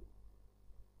 2002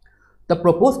 the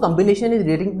proposed combination is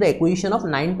relating to the acquisition of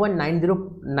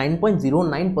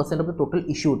 9.09% of the total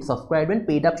issued subscribed and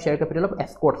paid up share capital of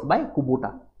Escorts by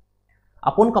Kubota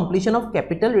upon completion of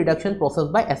capital reduction process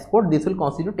by Escort this will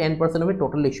constitute 10% of the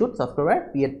total issued subscriber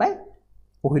paid by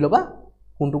পহিলবা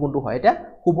কোনটো কোনটো হয় এটা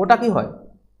কুবোটা কি হয়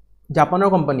জাপানৰ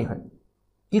company হয়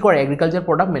কি কৰে এগ্ৰিকালচাৰ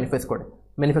প্ৰডাক্ট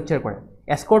ম্যানুফ্যাকচাৰ কৰে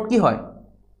এসকৰ্ট কি হয়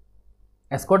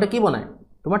এসকৰ্টে কি বনায়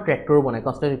তোমাৰ ট্ৰেক্টৰ বনায়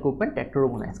কনস্ট্ৰাকচন ইকুইপমেন্ট ট্ৰেক্টৰ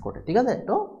বনায় এসকৰ্টে ঠিক আছে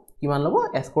তো কিমান লব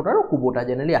এসকৰ্ট আৰু কুবোটা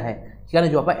জেনেৰেলি আহে কিয়নো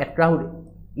যোৱা এট্ৰা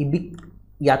ইবিক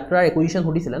ইয়াত্ৰাৰ একুইজিশন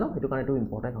হদিছিলে ন হেতু কাৰণে এটো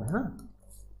ইম্পৰ্টেন্ট হয় হা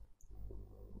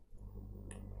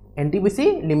NTPC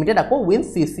Limited আকৌ wins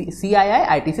CII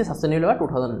ITC Sustainable Award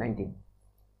 2019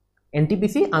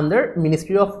 NTPC under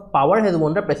Ministry of Power has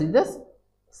won the prestigious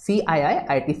CII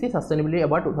ITC Sustainability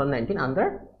Award 2019 under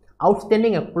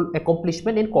Outstanding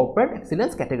Accomplishment in Corporate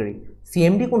Excellence category.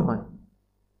 CMD kun hoy?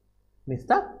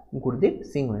 Mr. Gurdeep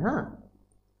Singh hoy ha.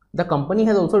 The company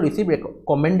has also received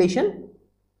commendation,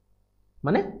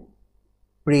 mane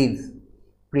praise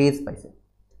paise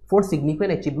for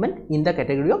significant achievement in the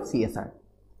category of CSR,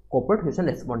 Corporate Social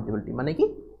Responsibility. Mane ki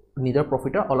নিজৰ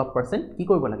প্ৰফিটৰ অলপ per cent কি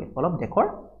কৰিব লাগে অলপ দেখৰ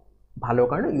ভালৰ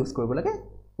কাৰণে use কৰিব লাগে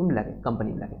কোন লাগে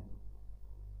কোম্পানী লাগে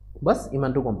বস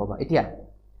ইমানটো গম পাবা এতিয়া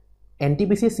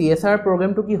NTPC CSR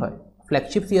program to কি হয়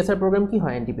flagship CSR program কি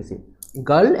হয় NTPC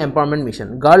Girl Empowerment Mission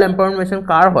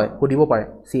কাৰ হয় সুধিব পাৰে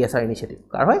CSR initiative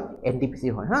কাৰ হয় NTPC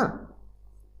হয় হা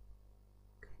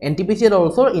NTPC has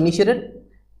also initiated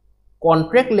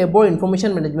Contract Labor Information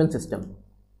Management System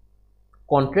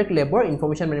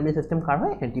কাৰ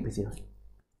হয় NTPC হয়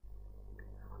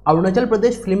Arunachal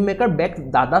Pradesh filmmaker backs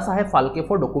Dada Saheb Phalke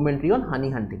for documentary on honey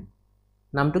hunting.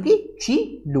 Naam to ki Chi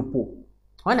Lupu.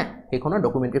 Hoy na ekhono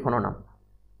documentary khono naam.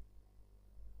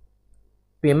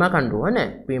 Pema Kandu hoy na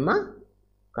Pema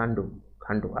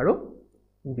Kandu aru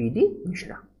BD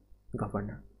Mishra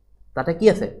governor. Tate ki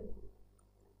ase?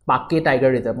 Pakke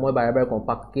Tiger Reserve. Moi bare kom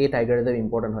Pakke Tiger Reserve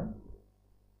important hoy.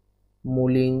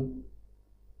 Muling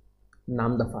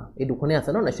Namdafa. Ei dukhone ase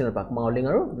no national park Muling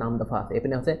aru Namdafa ase.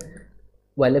 Epine ase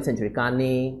Wildlife Sanctuary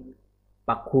Kani,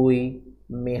 Pakhui,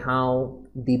 Mehao,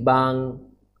 Dibang,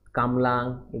 Kamlang,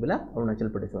 এইবিলা Arunachal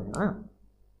Pradesh হয় হা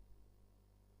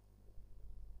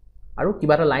আৰু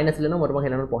কিবা এটা line আছিল ন মই তোমাক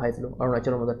হেনানৰ পঢ়াইছিলো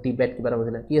অৰুণাচলৰ মধ্যে টিবেট কিবা এটা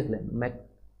হৈছিল কি আছিল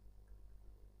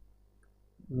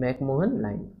মেকমোহন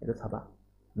লাইন এটা চাবা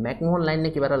মেকমোহন লাইন নে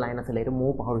কিবা এটা লাইন আছিল এটা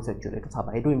মও পাহৰিছো একচুয়ালি এটা চাবা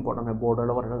এটো ইম্পৰ্টেন্ট হয় বৰ্ডৰ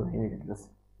লগত এটা লাইন ৰিলেটেড আছে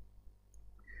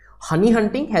Honey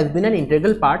hunting has been an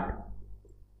integral part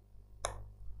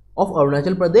of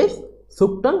Arunachal Pradesh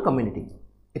Suktan community.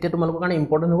 It is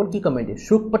important key community.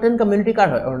 Sukpatan community car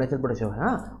Arunachal Pradesh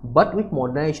hai, but with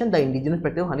modernization, the indigenous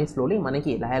practice of honey slowly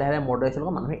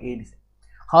modernization.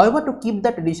 However, to keep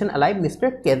the tradition alive, Mr.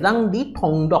 Kezang D.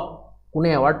 Thongdok কোনে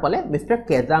award পালে mister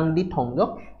কেজাংদি Thongdok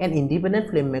N independent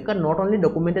film maker not only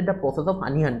documented the process of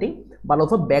honey hunting but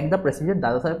also' back the president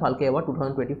Dadasaheb Phalke award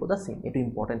 2024 the চেম এইটো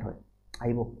important হয়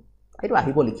এইটো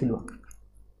আহিব লিখিলোঁ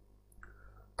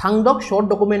Thongdok short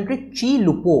documentary C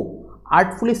লুপো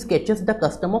artfully sketches the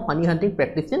custom of honey hunting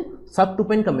practice in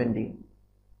Subtupen community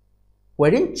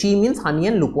wherein Chi means honey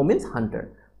and Lupo means hunter.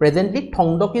 Presently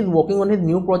Thongdok is working on his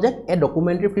new project a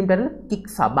documentary film titled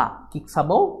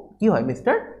Kiksaba কি হয়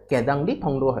mister কেজাংদি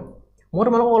Thongdok হয় মই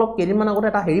তোমালোকক অলপ কেইদিনমান আগতে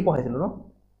এটা হেৰি পঢ়াইছিলোঁ ন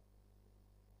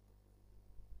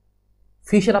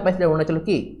ফিছ এটা পাইছিলে অৰুণাচল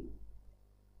কি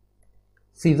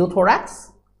সিজোথোৰাক্স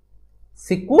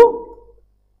সিকু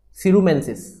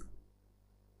চিৰুমেনচিছ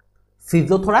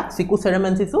সিজোথোৰাক্স সিকু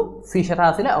চেৰেমেনচিছো ফিছ এটা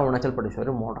আছিলে অৰুণাচল প্ৰদেশৰ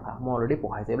এইটো মনত ৰাখা মই অলৰেডি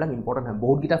পঢ়াইছে এইবিলাক ইম্পৰ্টেণ্ট হয়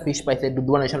বহুতকেইটা ফিছ পাইছে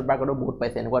দুধৱা নেশ্যনেল পাৰ্কতো বহুত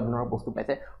পাইছে এনেকুৱা ধৰণৰ বস্তু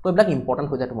পাইছে তো এইবিলাক ইম্পৰ্টেণ্ট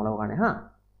হৈ যায় তোমালোকৰ কাৰণে হা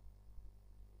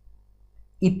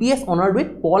EPS honored with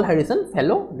Paul Harrison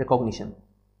Fellow recognition.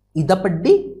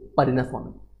 Idapadi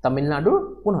Parinaswamy. Tamil Nadu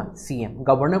kun hai CM.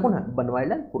 Governor kun hai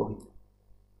Banwarilal Purohit.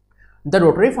 The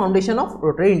Rotary Foundation of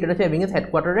Rotary International having its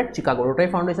headquarters at Chicago. Rotary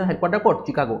Foundation headquarters at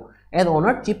Chicago. As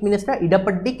honored Chief Minister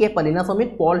Idapadi K Parinaswamy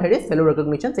Paul Harris Fellow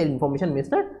recognition Self Information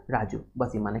Minister Raju.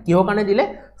 Basi mane kiho karone dile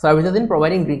services in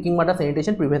providing drinking water,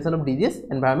 sanitation, prevention of disease,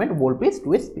 environment, world peace to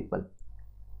its people.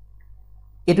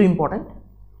 Eto important.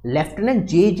 Lieutenant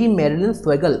J.G. Marilyn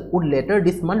Swagel would later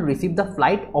this month receive the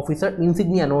flight officer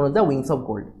insignia known as the Wings of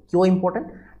Gold. So important.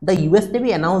 The US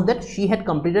Navy announced that she had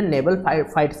completed naval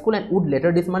flight school and would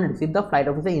later this month receive the flight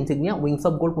officer insignia Wings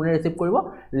of Gold. Kune receive koribo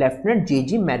Lieutenant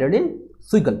J.G. Marilyn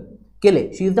Swagel. Kele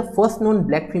she is the first known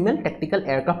black female tactical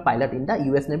aircraft pilot in the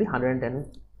US Navy. 110.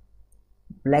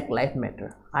 Black life matter.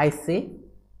 I say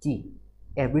ki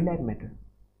every life matter.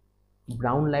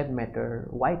 Brown life matter.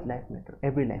 White life matter.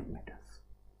 Every life matters.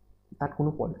 That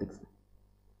কোনো politics.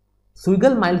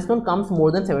 Swigel milestone comes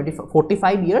more than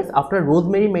 45 years after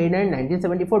Rosemary Mariner in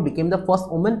 1974 became the first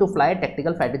woman to fly a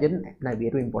tactical fighter jet in Navy.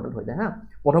 It is important হৈ যায় হা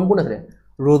প্ৰথম কোন আছে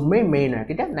Rosemary Mariner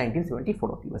কিটা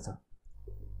 1974 US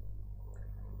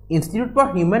Institute for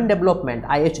Human Development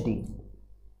IHD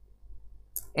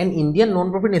an Indian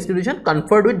non-profit institution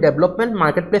conferred with Development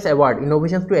Marketplace Award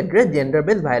innovations to address gender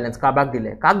based violence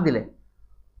কাক দিলে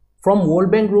from World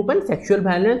Bank Group and Sexual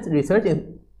Violence Research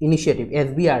Initiative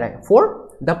SBRI for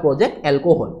the project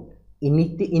alcohol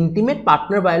intimate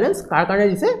partner violence car karone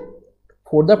dise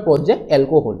for the project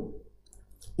alcohol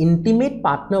intimate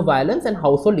partner violence and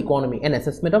household economy and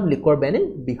assessment of liquor ban in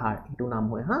Bihar etu naam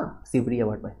hoy ha Sivri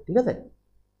award pai thik ase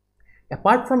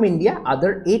apart from India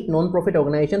other 8 non-profit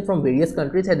organizations from various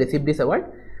countries have received this award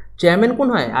chairman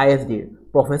kun hoy ISD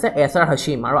Professor SR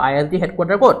Hashim aru ISD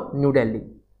headquarter kot New Delhi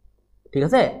thik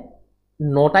ase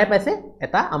 9 Tai পাইছে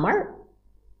এটা আমাৰ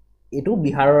এটো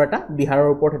বিহাৰৰ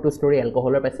ওপৰত এটো story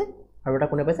এলকহলৰ পাইছে আৰু এটা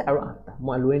কোনে পাইছে আৰু 8টা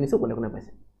মই লৈ নিছো কোনে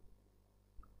পাইছে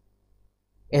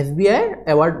SBI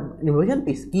award innovation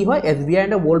piece কি হয় SBI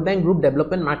and the World Bank Group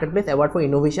Development Marketplace Award for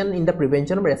Innovation in the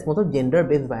Prevention of Response of Gender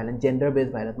Based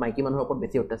Violence মাইকী মানুহৰ ওপৰত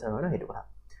বেছি অত্যাচাৰ হয় না হেতু কথা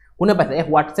কোনে পাইছে এক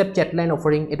WhatsApp chat line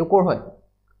offering এটো কৰ হয়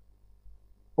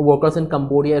workers in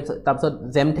Cambodia তাৰপিছত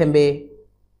Zemthembe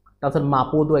তাৰপিছত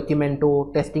মাপোডো একিমেন্টো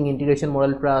টেস্টিং ইন্টিগ্ৰেশন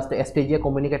মডেল ট্ৰাষ্ট এস্টেজিয়া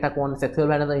কমিউনিকেটা কোন sexual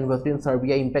violence university in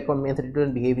সাৰ্বিয়া impact on men's attitude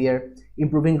and behaviour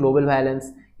ইম্প্ৰুভিং global violence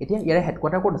এতিয়া ইয়াৰে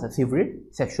হেডকোৱাৰ্টাৰ ক'ত আছে সিভৰি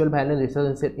সেক্সুয়াল ভায়োলেন্স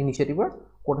ৰিসাৰ্চ ইনিচিয়েটিভৰ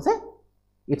ক'ত আছে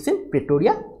it's in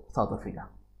Pretoria south Africa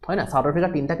হয় না সাউথ আফ্ৰিকা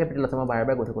তিনটা ক্যাপিটাল আছে মই বাৰে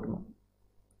বাৰে গৈ থাকো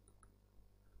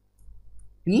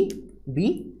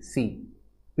PBC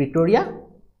প্ৰিটোৰিয়া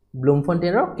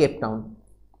ব্লুমফন্টেইন আৰু কেপ টাউন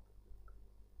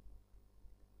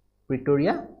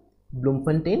প্ৰিটোৰিয়া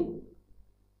ব্লুমফন্টেইন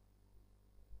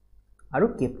আৰু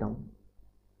কেপ টাউন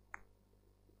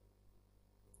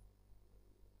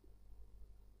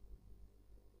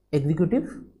এক্সিকিউটিভ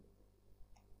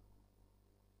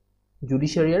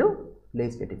জুডিশিয়াৰি আৰু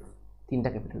লেজিসলেটিভ তিনটা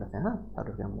ক্যাপিটাল আছে হা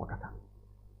তাতো কি মত ৰাখা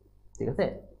ঠিক আছে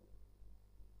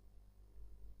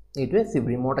এইটোৱে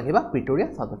সিভৰি মত ৰাখিবা প্ৰিটোৰিয়া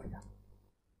সাউথ আফ্ৰিকা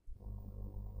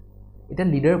এটা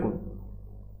লিডাৰ কোন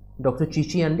ডক্টৰ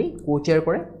চিচি আন্ডি কো-চেয়াৰ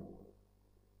কৰে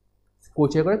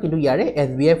কিন্তু ইয়াৰে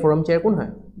SBI ফোরাম চেয়ার কোন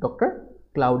হয় ডক্টর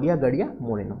ক্লাউডিয়া গারিয়া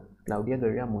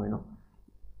মোরেনো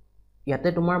ইয়াতে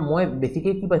তোমার মই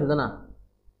বেসিক্যালি কি পাইছো জানা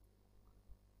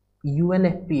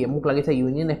UNFPA মোক লাগিছে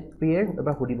UNFPA এর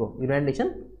এবাৰ হদিব ইউনাইটেড নেশন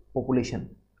পপুলেশন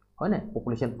হয় না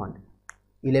পপুলেশন ফান্ড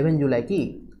 11 জুলাই কি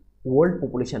ওয়ার্ল্ড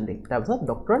পপুলেশন ডে তাৰপিছত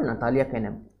ডক্টৰ নাটালিয়া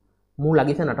কেনেম মোক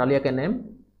লাগিছে নাটালিয়া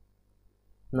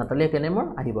কেনেমৰ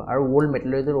আহিব আৰু ওয়াৰ্ল্ড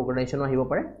মেটেৰিয়েলজি অৰ্গানাইজেশন আহিব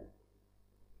পাৰে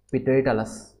পিটাৰি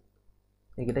টালাস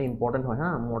এইকেইটা ইম্পৰ্টেন্ট হয় হা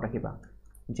মনত ৰাখিবা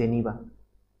জেনিভা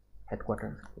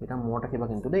হেডকোৱাৰ্টাৰ এটা মনত ৰাখিবা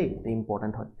কিন্তু দেই এটা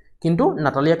ইম্পৰ্টেণ্ট হয় কিন্তু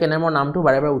নাটালিয়া কেনেমৰ নামটো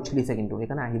বাৰে বাৰে উছলিছে কিন্তু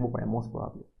সেইকাৰণে আহিব পাৰে মোষ্ট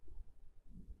প্ৰবাবলি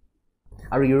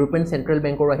আৰু ইউৰোপিয়ান চেন্ট্ৰেল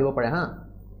বেংকৰ আহিব পাৰে হা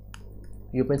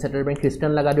ইউৰোপিয়ান চেন্ট্ৰেল বেংক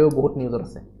খ্ৰীষ্টিয়ান লাগাডেও বহুত নিউজত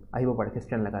আছে আহিব পাৰে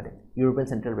খ্ৰীষ্টিয়ান লাগাডে ইউৰোপিয়ান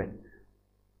চেন্ট্ৰেল বেংক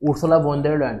উৰ্সুলা ভন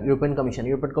ডেৰ লেয়েন ইউৰোপিয়ান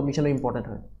কমিশনো ইম্পৰ্টেণ্ট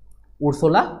হয়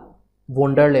উৰ্সুলা ভন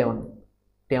ডেৰ লেয়েন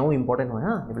তেওঁ ইম্পৰ্টেণ্ট হয়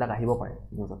হা এইবিলাক আহিব পাৰে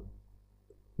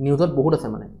নিউজত বহুত আছে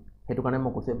মানে সেইটো কাৰণে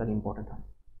মই কৈছোঁ এইবিলাক ইম্পৰ্টেণ্ট হয়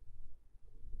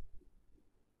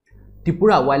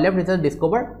Tripura wild life research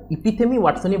Discover ইপিথেমি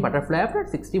ৱাটছনি butterfly after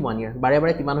 61 years বাৰে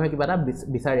বাৰে কিমান হয় কিবা এটা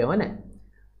বিচাৰে হয় নাই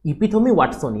ইপিথেমি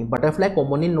ৱাটছনি butterfly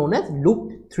commonly known as looked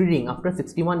three ring after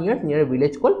 61 years নিয়াৰ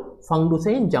village call ফাংডুচি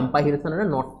in Zampa hills and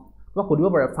north কিবা সুধিব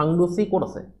পাৰে ফাংডুচি ক'ত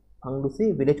আছে ফাংডুচি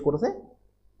ভিলেজ ক'ত আছে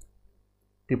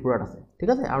ত্ৰিপুৰাত আছে ঠিক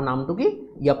আছে আৰু নামটো কি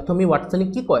ইপিথেমি ৱাটছনি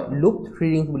কি কয় লুকড থ্ৰী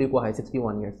ৰিংছ বুলি কোৱা হয়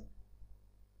 61 ইয়াৰ্ছ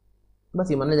বাছ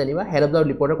ইমানে জানিবা হেড অফ দ্য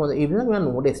ৰিপৰ্টাৰ কোন এইবিলাক ইমান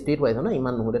নোহোদে ষ্টেট ৱাইজ হয় না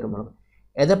ইমান নোহোদে তোমালোক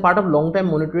as a part of long time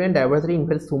monitoring and diversity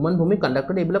invest Suman ভূমিক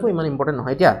কণ্ডাক্টেড এইবিলাকো ইমান ইম্পৰ্টেণ্ট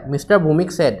নহয় এতিয়া মিষ্টাৰ ভূমিক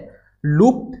said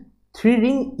looked three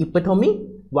ring ইপিথেমি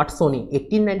ৱাটছনি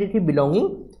 1893 বিলংিং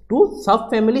two sub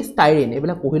family styrene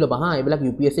এইবিলাক পঢ়ি ল'বা হা এইবিলাক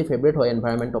UPSC ফেভৰেট হয়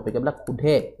এনভাইৰনমেণ্ট টপিক এইবিলাক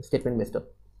সোধে statement বেষ্টত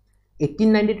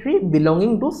 1893 বিলংিং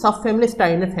two sub family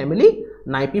styrene family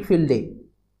নাইপি field day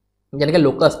যেনেকৈ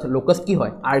লোকাষ্ট কি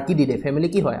হয় আৰ্কি ডি ডে ফেমিলি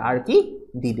কি হয় Arki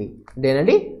D day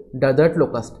ডেনেলি desert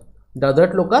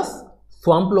locust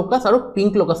সোৱাম্প locust আৰু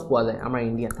পিংক লোকাষ্ট পোৱা যায় আমাৰ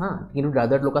ইণ্ডিয়াত হা কিন্তু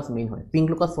ডেজাৰ্ট লোকাষ্ট মেইন হয় পিংক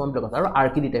লোকাষ্ট সোৱাম্প লোকাষ্ট আৰু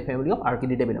Arki D day family of Arki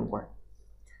D day belong কৰে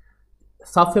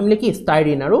সাব ফেমিলি কি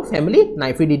ষ্টাইৰিন আৰু family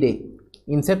নাইফি D day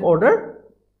insect order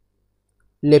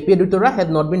লেপিডিউটেৰা head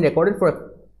not been recorded for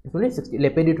 60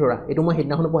 লেপিডিউটেৰা এইটো মই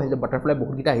সেইদিনাখনো পঢ়িছিলোঁ বাটাৰফ্লাই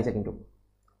বহুতকেইটা আহিছে কিন্তু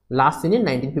লাষ্ট চিন ইন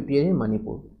 1958 ইন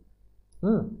মণিপুৰ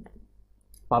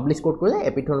পাব্লিছ ক'ত কৰিলে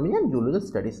এপিথেমি এণ্ড জুলজিকেল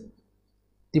ষ্টাডিজ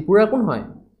ত্ৰিপুৰা কোন হয়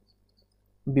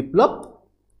বিপ্লৱ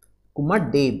কুমাৰ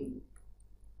দেৱ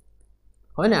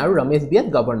হয় নাই আৰু ৰমেশ বিয়াস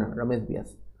গভৰ্ণৰ ৰমেশ বিয়াস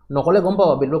নকলে গম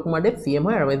পাবা বিপ্লৱ কুমাৰ দেৱ CM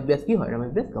হয় ৰমেশ বিয়াস কি হয়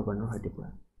ৰমেশ বিয়াস গভৰ্ণৰ হয় ত্ৰিপুৰা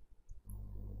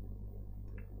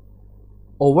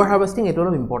অভাৰ হাৰ্ভেষ্টিং এইটো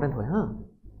অলপ ইম্পৰ্টেণ্ট হয় হা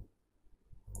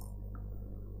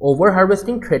over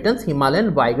harvesting থ্ৰেটেন্স Himalayan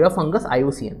ভাইগ্ৰা fungus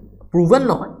IUCN proven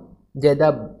নহয় যে দ্য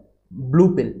ব্লু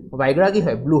পিল ভাইগ্ৰা কি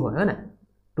হয় ব্লু হয় না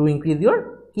টু ইনক্ৰিজ ইয়ৰ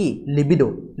কি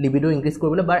লিবিডো ইনক্ৰিজ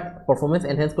কৰিবলৈ বা পাৰফৰ্মেন্স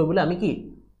এনহেন্স কৰিবলৈ আমি কি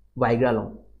ভাইগ্ৰা লওঁ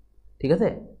ঠিক আছে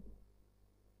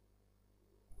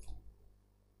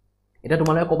এটা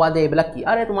তোমালোকে ক'বা যে এইবিলাক কি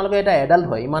আৰে তোমালোকে এটা এডাল্ট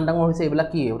হয় ইমান ডাঙৰ হৈছে এইবিলাক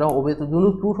কি এটা যোনটো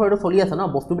ট্ৰুথ হয়তো চলি আছে ন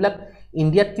বস্তুবিলাক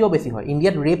ইণ্ডিয়াত কিয় বেছি হয়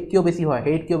ইণ্ডিয়াত ৰেপ কিয় বেছি হয়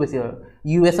হেট কিয় বেছি হয়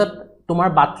US-ত তোমাৰ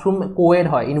বাথৰুম কোৱেড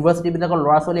হয় ইউনিভাৰ্চিটিবিলাকৰ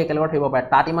ল'ৰা ছোৱালী একেলগে থাকিব পাৰে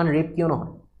তাত ইমান ৰেপ কিয়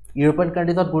নহয় ইউৰোপিয়ান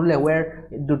কাণ্ট্ৰিজত গ'লে ৱেৰ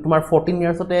তোমাৰ 14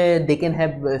 ইয়াৰ্ছতে দে কেন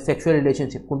হেভ ছেক্সুৱেল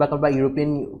ৰিলেশ্যনশ্বিপ কোনোবা ইউৰোপিয়ান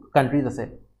কাণ্ট্ৰিজ আছে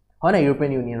হয় না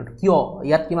ইউৰোপিয়ান ইউনিয়নত কিয়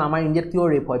ইয়াত কিমান আমাৰ ইণ্ডিয়াত কিয়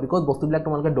ৰেপ হয় বিকজ বস্তুবিলাক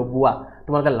তোমালোকে ডবোৱা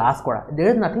তোমালোকে লাজ কৰা দেৰ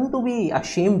is nothing to B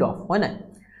আশেমড of হয় নাই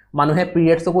মানুহে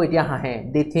পিৰিয়ডছকো এতিয়া হাঁহে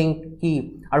দে থিংক কি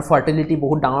আৰু ফাৰ্টিলিটি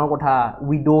বহুত ডাঙৰ কথা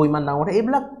উইডো ইমান ডাঙৰ কথা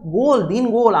এইবিলাক দিন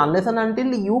গ'ল আনলেছ এণ্ড আনটিল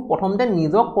ইউ প্ৰথমতে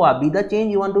নিজক কোৱা B the change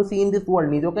U want to C in this world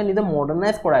নিজকে নিজে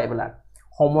মডাৰ্ণাইজ কৰা এইবিলাক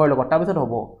সময়ৰ লগত তাৰপিছত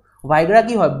হ'ব ভাইগ্ৰা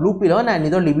কি হয় ব্লু পিল হয় নাই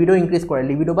নিজৰ লিবিডো ইনক্ৰিজ কৰে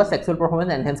লিবিডো বা ছেক্সুৱেল পাৰফৰ্মেন্স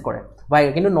এনহেন্স কৰে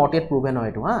ভাইগ্ৰা কিন্তু নট ইয়েট প্ৰুভেন হয়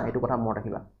এইটো হা এইটো কথা মনত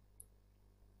ৰাখিবা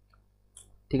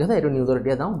ঠিক আছে এইটো নিউজত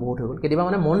এতিয়া যাওঁ বহুত হৈ গ'ল কেতিয়াবা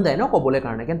মানে মন যায় ন ক'বলৈ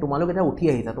কাৰণে কিন্তু তোমালোক এতিয়া উঠি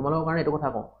আহিছা তোমালোকৰ কাৰণে এইটো কথা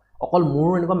কওঁ অকল মোৰ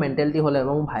এনেকুৱা মেণ্টেলিটি হ'লে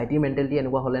বা মোৰ ভাইটিৰ মেণ্টেলিটি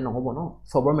এনেকুৱা হ'লে নহ'ব ন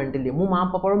চবৰ মেণ্টেলিটি মোৰ মা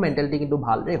পাপাৰো মেণ্টেলিটি কিন্তু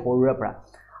ভাল দেই সৰুৰে পৰা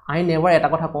আই নেভাৰ এটা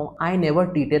কথা কওঁ আই never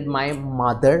treated my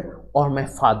mother or my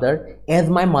father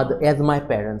as my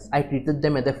parents I treated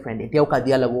them as a friend এতিয়াও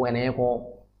কাজিয়া লাগো এনেকৈ কওঁ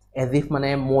এজ ইফ মানে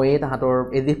ময়ে তাহাঁতৰ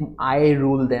as if I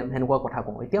rule them সেনেকুৱা কথা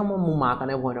কওঁ এতিয়াও মই মোৰ মাৰ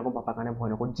কাৰণে ভয় নকৰোঁ পাপাৰ কাৰণে ভয়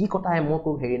নকৰোঁ যি কথা আহে মোৰ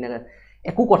একো হেৰি নাই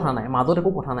একো কথা নাই মাজত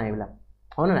একো কথা নাই এইবিলাক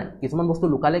হয় নাই কিছুমান বস্তু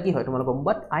লুকালে কি হয় তোমালোকক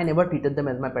বাট আই নেভাৰ ট্ৰিটেড দেম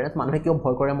এজ মাই পেৰেণ্টছ মানুহে কিয়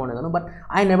ভয় কৰে মই নাজানো বাট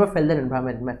আই never fail that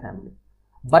environment in my family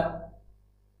but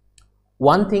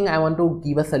one thing I want to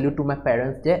give a salute to my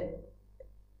parents যে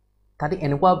তাহাঁতি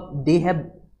এনেকুৱা দে হেভ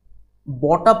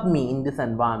বট up me in this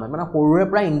environment মানে সৰুৰে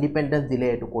পৰা ইণ্ডিপেণ্ডেঞ্চ দিলে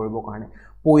এইটো কৰিবৰ কাৰণে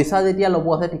পইচা যেতিয়া ল'ব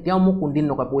আছে তেতিয়াও মোক কোনদিন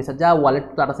নকয় পইচা যা ৱালেট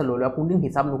তাত আছে লৈ লোৱা কোনদিন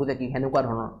হিচাপ নোখোজে কি সেনেকুৱা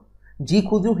ধৰণৰ যি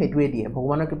খোজো সেইটোৱে দিয়ে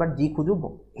ভগৱানৰ কৃপাত যি খোজো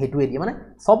সেইটোৱে দিয়ে মানে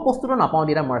সব বস্তুটো নাপাওঁ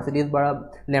দিয়া মাৰ্চিডিজ বা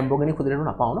লেম্বৰগিনি খুজিলেতো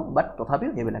নাপাওঁ ন বাট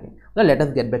তথাপিও সেইবিলাকে let us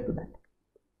gate back to that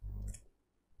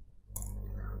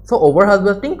so' over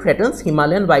harvesting থ্ৰেটেন্স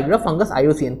Himalayan ভাইগ্ৰা fungus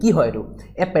IUCN কি হয় এইটো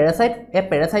এ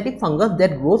পেৰাচাইটিক fungus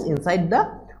date গ্ৰোজ inside the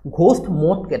ghost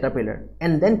মোথ caterpillar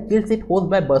and then kills it host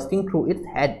by বাৰ্ষ্টিং through it's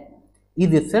head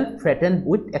is itself threatened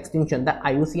with extinction, the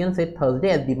IUCN said Thursday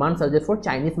as demand surges for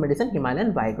Chinese medicine Himalayan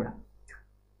Viagra.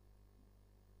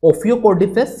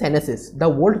 Ophiocordyceps sinensis, the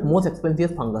world's most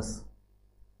expensive fungus.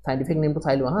 Scientific name to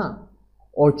Silva, huh?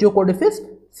 Ophiocordyceps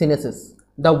sinensis,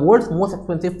 The world's most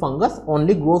expensive fungus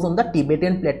only grows on the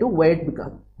Tibetan plateau where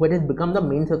it has become the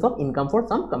main source of income for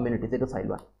some communities. Eto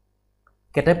sailwa.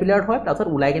 Caterpillar hoy tasot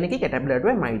ulai kene ki caterpillar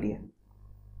to mari diye.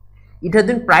 It has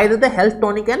been prized as the health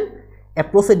tonic and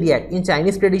aphrodisiac in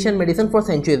Chinese traditional medicine for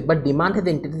centuries, but demand has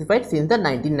intensified since the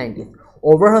 1990s.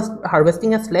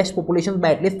 Over-harvesting has slashed populations by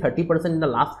at least 30% in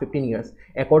the last 15 years,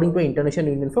 according to the International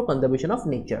Union for Conservation of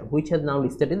Nature, which has now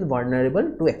listed as vulnerable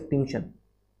to extinction.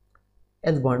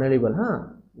 As vulnerable,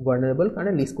 vulnerable kind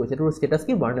of list koise. To status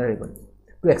ki vulnerable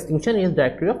to extinction is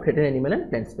Directory of Threatened Animal and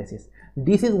Plant Species.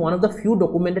 This is one of the few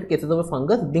documented cases of a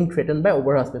fungus being threatened by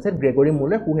over-harvested. Gregory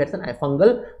Muller, who heads an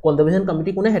fungal conservation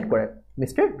committee, kune head kore?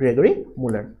 Mr. Gregory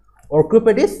Muller.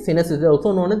 Orchopedis sinensis is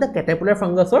also known as the caterpillar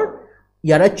fungus or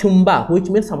Yarachumba, which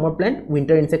means summer plant,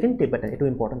 winter insect in Tibetan. It is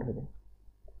important.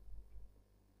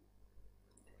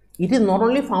 It is not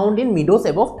only found in meadows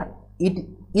above, it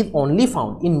is only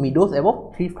found in meadows above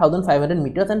 3,500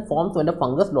 meters and forms when the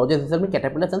fungus lodges itself in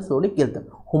caterpillars and slowly kills them.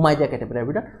 Humaija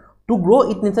caterpillar. To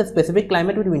grow, it needs a specific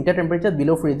climate with winter temperatures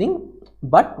below freezing,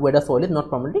 but where the soil is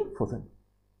not permanently frozen.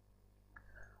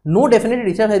 No definite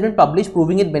research has been published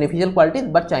proving its beneficial qualities,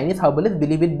 but Chinese herbalists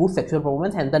believe it boosts sexual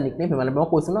performance, hence the nickname Himalayan.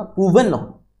 Proven no.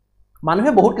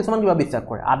 মানুহে বহুত কিছুমান কিবা বিশ্বাস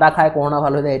কৰে আদা খায় corona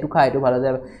ভাল হৈ যায় এটু খায় এটু ভাল হৈ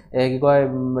যায় কি কয়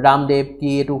ৰামদেৱ কি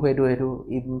এটু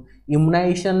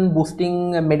ইমিউনাইজেশন বুস্টিং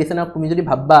মেডিসিনক তুমি যদি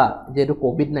ভাববা যে এটু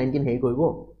কোভিড-19 হেই কৰিব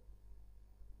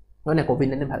মানে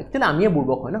কোভিড-19 ভাল একচুয়ালি আমিয়ে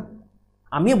বুৰ্বক হয় না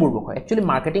আমিয়ে বুৰ্বক হয় একচুয়ালি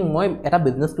মার্কেটিং মই এটা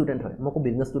বিজনেস স্টুডেন্ট হয় মকো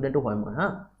বিজনেস স্টুডেন্টও হয় মই হা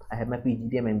আই হ্যাভ মাই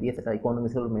পিজিডিএম এমবিএস এটা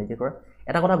ইকোনমিক্সৰ মেজৰ কৰা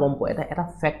এটা কথা গম পায় এটা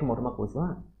ফ্যাক্ট মই তোমাক কৈছো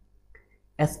হা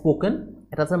এ স্পোকেন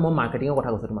এটা আছে মই মাৰ্কেটিংৰ কথা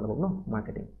কৈছো তোমালোকক ন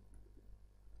মাৰ্কেটিং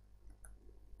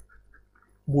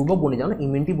বুৰ্বক বনি যাও না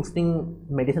ইমিউনিটি বুস্টিং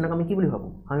মেডিসিনক আমি কি বুলি ভাবো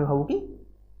আমি ভাবো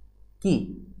কি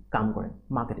কাম কৰে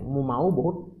মাৰ্কেটিং মো মাও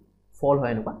বহুত ফল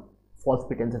হয় এনেকুৱা ফলস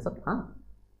প্রিটেন্সেস হা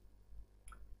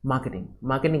marketing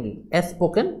কি as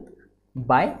spoken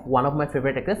by one of my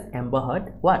favorite actors Amber Heard.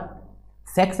 What?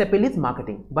 Sex appeal is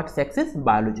marketing but sex is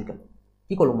biological.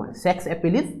 কি কলো মই sex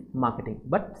appeal is marketing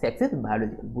but sex is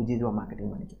biological. বুজি যোৱা marketing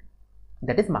মানে কি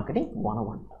that is marketing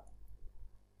 101.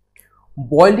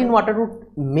 Boiled in water to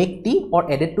make tea or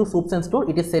added to soups and store,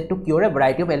 it is said to cure a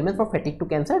variety of ailments from fatigue to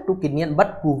cancer to kidney but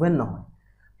proven no.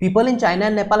 People in China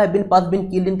and Nepal have been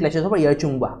killed in clashes over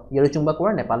Yarachumba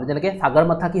kora Nepal jenake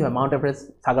Sagarmatha ki hoy Mount Everest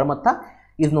Sagarmatha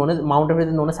is known as Mount Everest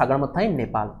is known as Sagarmatha in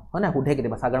Nepal hoy na hudhe ke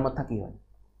deba Sagarmatha ki hoy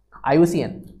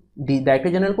IUCN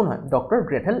Director General kun hoy Dr.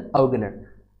 Gretel Augener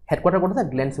headquarter kota sa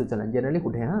Glen Switzerland generally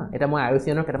hudhe ha eta moi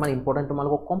IUCN or ketaman important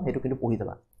tomalok kom hetu kintu pohi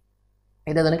jaba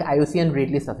eta janake IUCN red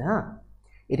list ase ha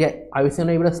eta IUCN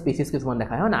er ibra species kisman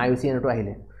dekhai ha na IUCN to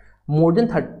ahile more than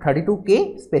 32k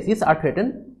species are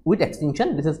threatened with extinction.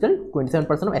 This is still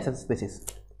 27% of SS species.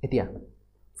 Etia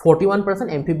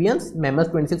 41% amphibians, mammals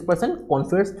 26%,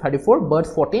 conifers 34, birds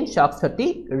 14, sharks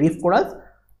 30, reef corals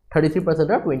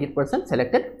 33% or 28%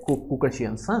 selected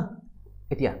crustaceans.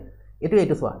 Etia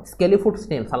etu soa scaly foot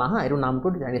snail sala ha etu naam to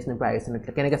Chinese name IUCN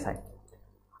keneke sai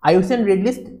IUCN red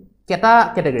list keta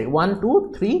category 1 2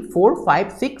 3 4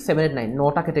 5 6 7 8 9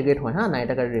 nota category hoy ha 9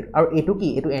 ta category aru etu ki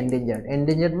etu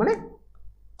endangered mane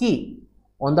ki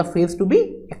on the face to be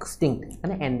extinct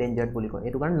and endangered boli koy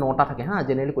etu kan nota thake ha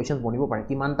generally questions bonibo pare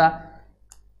kiman ta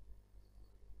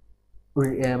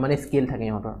mane scale thake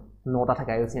motor nota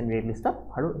thake IUCN red list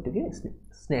aru etu ki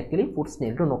snakely foot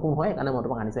snail to nokun hoy ekane motor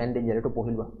kanise endangered to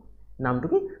pohilba naam to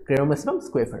ki Chromostom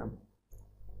squareferum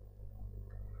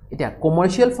eta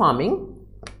commercial farming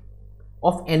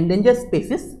of endangered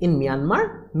species in Myanmar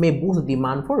may boost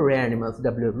demand for rare animals.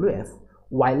 WWF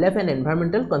Wildlife and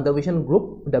Environmental Conservation Group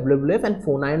WWF and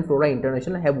Fauna and Flora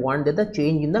International have warned that the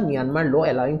change in the Myanmar law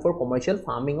allowing for commercial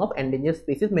farming of endangered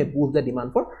species may boost the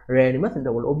demand for rare animals in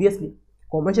the world. Obviously,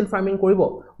 commercial farming koribo,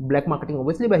 black marketing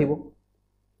obviously bahibo.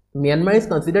 Myanmar is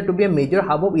considered to be a major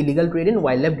hub of illegal trade in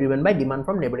wildlife driven by demand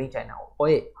from neighboring China.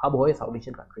 Hub hoy South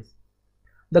Asian countries.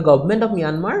 The government of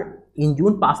Myanmar in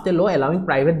June passed a law allowing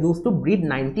private zoos to breed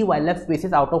 90 wildlife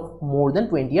species out of more than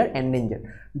 20 are endangered.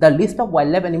 The list of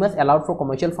wildlife animals allowed for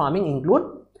commercial farming include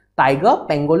tiger,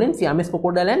 pangolin, Siamese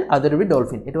crocodile and other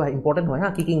dolphin. It was important hoy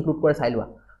ha ki include kore sailwa.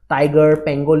 Tiger,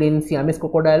 pangolin, Siamese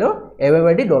crocodile or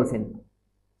every dolphin,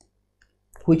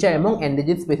 which are among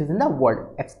endangered species in the world.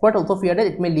 Experts also fear that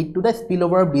it may lead to the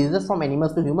spillover of diseases from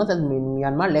animals to humans as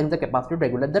Myanmar lacks the capacity to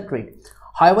regulate the trade.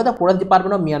 However, the Forest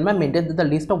Department of Myanmar maintains that the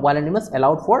list of wild animals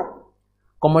allowed for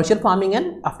commercial farming and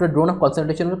after drawn of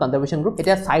consultation with conservation group, it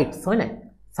has sites. So,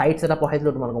 sites eta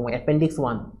pohaislo tumalok appendix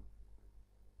 1,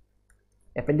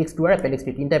 appendix 2 or appendix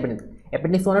 3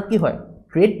 appendix 1 ki hoy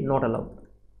trade not allowed,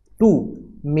 2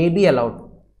 may be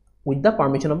allowed, with the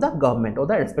permission of the government or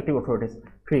the respective authorities.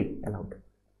 3 allowed.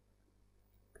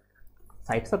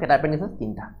 Sites of Appendix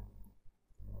 3টা.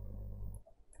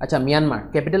 আচ্ছা Myanmar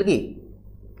capital কি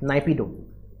নাইপিডো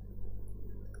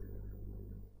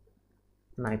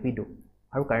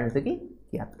আৰু currency কি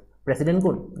kyat president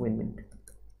কোন win mint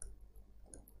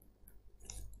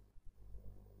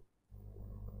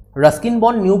Ruskin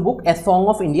Bond new book A Song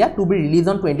of India to be released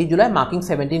on 20 July marking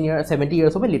 70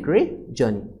 years of a literary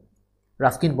journey.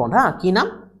 Ruskin Bond ha ki naam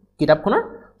kitabkhonor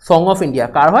Song of India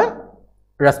kar hoy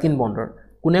Ruskin Bondor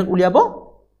kune uliabo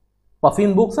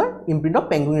Puffin Books or imprint of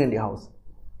Penguin India House.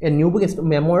 A new book is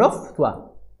memoir of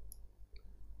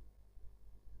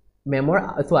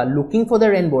looking for the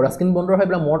rainbow. Ruskin Bondor hoy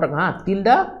bla more ha till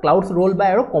the clouds roll by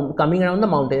or coming around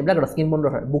the mountain bla Ruskin Bondor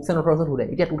hoy books and authors hude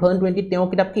eta 2020 teo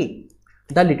kitab ki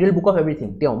The Little Book of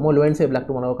Everything teo mo loen se black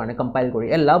to mono karone compile kori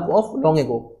A Love of Long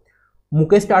Ago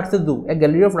Mukesh starts to do A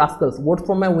Gallery of Rascals Words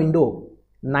from My Window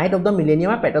Night of the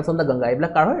Millennium Petals on the Ganga e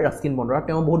black kar hoy Ruskin Bondor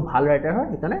teo bahut bhal writer hoy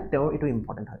ekane teo etu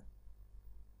important hoy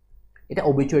eta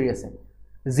obituary ase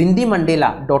Zindi Mandela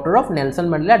daughter of Nelson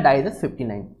Mandela dies at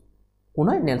 59 কোন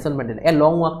হয় Nelson Mandela A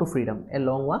Long Walk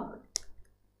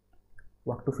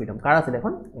to Freedom কার আছে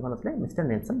এখন আছে mister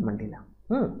Nelson Mandela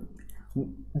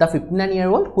The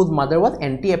 59-year-old whose mother was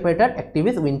anti-apartheid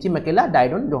activist Winchi Makela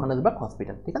died on Johannesburg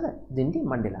Hospital. ঠিক আছে Jinti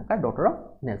Mandela car daughter of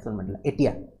Nelson Mandela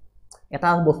এতিয়া এটা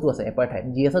বস্তু আছে এপাৰথাইড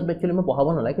জিএছত একচুয়ালি মই পঢ়াব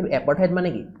নালাগে কিন্তু এপাৰথাইড মানে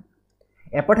কি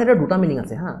এপাৰথাইডৰ দুটা মিনিং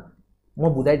আছে হা মই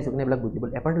বুজাই দিছো কিনে এবিলাক বুজিবল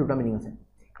এপাৰথাইড দুটা মিনিং আছে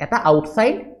এটা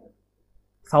আউটসাইড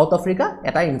সাউথ আফ্ৰিকা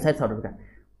এটা ইনসাইড সাউথ আফ্ৰিকা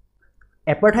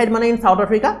এপাৰথাইড মানে in south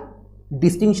Africa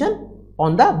distinction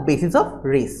on the basis of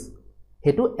ৰেস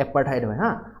হেতু এপাৰথাইড হয় হা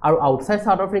আৰু আউটসাইড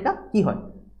সাউথ আফ্ৰিকা কি হয়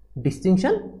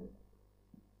ডিস্টিংশন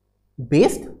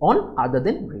বেসড অন আদাৰ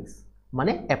দেন ৰেস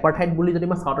মানে এপাৰথাইড বুলি যদি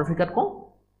মই সাউথ আফ্ৰিকাত কওঁ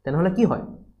তেনেহলে কি হয়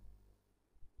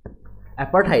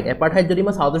এপাৰথাইড যদি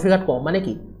মই সাউথ আফ্ৰিকাত কওঁ মানে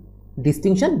কি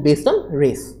ডিস্টিংশন বেসড অন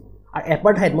ৰেস আৰু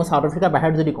এপাৰথাইড মই সাউথ আফ্ৰিকাৰ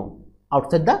বাহিৰত যদি কওঁ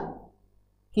আউটসাইড দা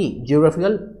কি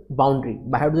জিওগ্ৰাফিক্যাল বাউন্ডাৰী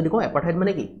বাহিৰত যদি কওঁ এপাৰথাইড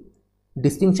মানে কি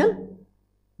distinction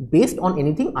based on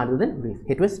anything other than race.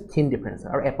 It was thin difference.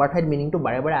 Or apartheid meaning to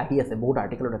bare ahi ase bahut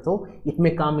article so it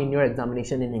may come in your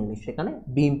examination in English. Sekane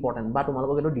be important. But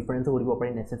tomalogo eto difference koribo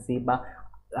pare SSC ba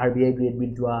RBI grade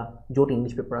bit joa jot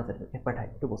English paper ase apartheid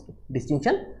to bostu.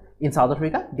 Distinction in South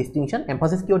Africa distinction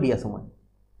emphasis kyo dia somoy.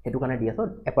 Hetu kana dia so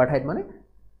apartheid mane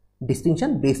distinction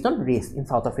based on race in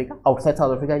South Africa. Outside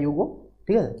South Africa you go.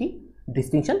 ठीक है कि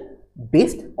distinction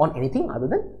based on anything other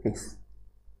than race.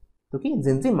 तो कि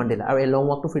Gingee Mandela और A Long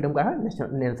Walk to Freedom का है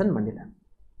Nelson Mandela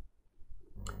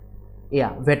या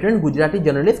veteran Gujarati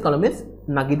journalist columnist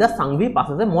नागिदा Sangvi पास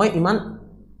আছে মই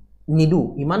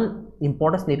ইমান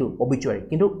ইম্পৰ্টেন্স নিদু অবিচুয়াৰি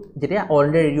কিন্তু যেতিয়া অল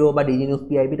ইণ্ডিয়া ৰেডিও বা ডিজি নিউজ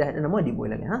পিআইবি টা হেতে মই দিবই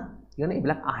লাগে হা কিয়নে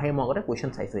এইবিলাক আহে মই আগতে কোৱেশ্চন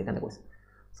চাইছো এখানে কৈছে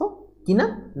সো কিনা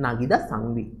নাগিদা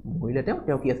सांगवी মহিলা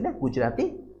তেওঁ কি আছিল গুজৰাটী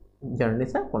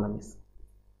জাৰ্নেলিষ্ট কলামিষ্ট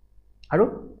আৰু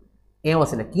এও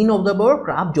আছিল কিন অফ দা বৰ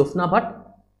craft Josna Bhat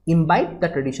imbibed the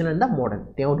tradition and the modern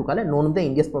teo dukale known of the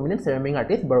India's prominent ceramic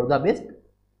artist Baroda based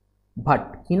Bhatt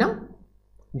ki naam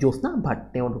Josna Bhatt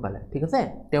teo dukale thik ase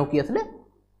teo ki asile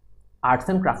arts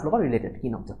and craft log related ki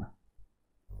naam jaba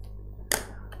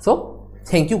so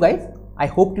thank you guys I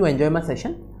hope you enjoy my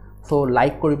session so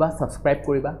like koriba subscribe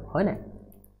koriba hoy na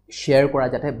share kora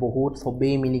jate bahut sobe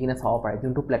mili kine saw pare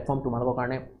juntu platform tumalogor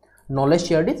karone knowledge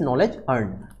shared is knowledge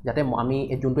earned jate ami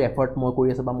juntu effort moi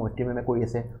kori ase ba moi team me kori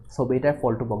ase sobe eta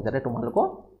fall to box jate tumaloko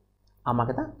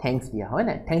amake ta thanks dia hoy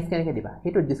na thanks keneke diba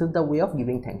hetu this is the way of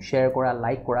giving thanks share kora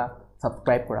like kora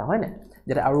subscribe kora hoy na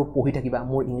jate aru pohi thakiba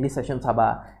more english session saba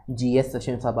gs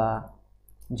session saba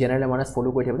general awareness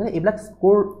follow kori thakiba eblak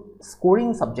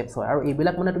scoring subjects hoy aru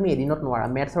eblak mane tumi edinot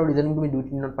nwara maths or reasoning tumi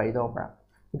 2-3 not pari jabo para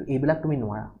কিন্তু এইবিলাক তুমি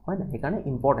নোৱাৰা হয় না সেইকাৰণে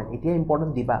important এতিয়া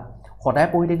important দিবা সদায়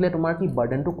পঢ়ি থাকিলে তোমাৰ কি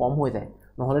বাৰ্ডেনটো কম হৈ যায়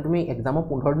নহলে তুমি এক্সামৰ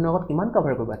 15 দিনৰ আগত কিমান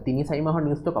কভাৰ কৰিবা 3-4 মাহৰ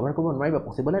নিউজটো কভাৰ কৰিব নোৱাৰিবা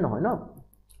পসিবল নহয় ন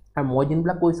আৰু মই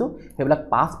জিনবিলাক কৈছো সেইবিলাক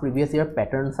পাস প্ৰিভিয়াস ইয়াৰ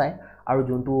প্যাটাৰ্ন চাই আৰু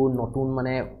যোনটো নতুন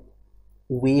মানে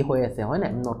ৱে হৈ আছে হয় না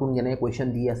নতুন যেনে কোৱেশ্চন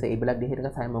দি আছে এইবিলাক দি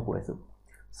হেতকা চাই মই কৈছো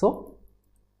so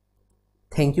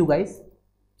thank U guys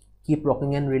keep rocking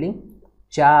and reeling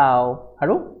চাও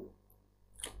আৰু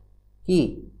কি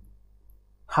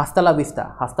hasta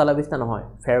la vista নহয়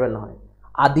farewell নহয়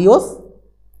adios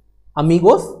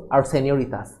amigos or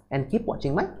senoritas and keep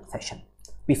watching my session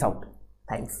peace out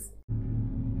thanks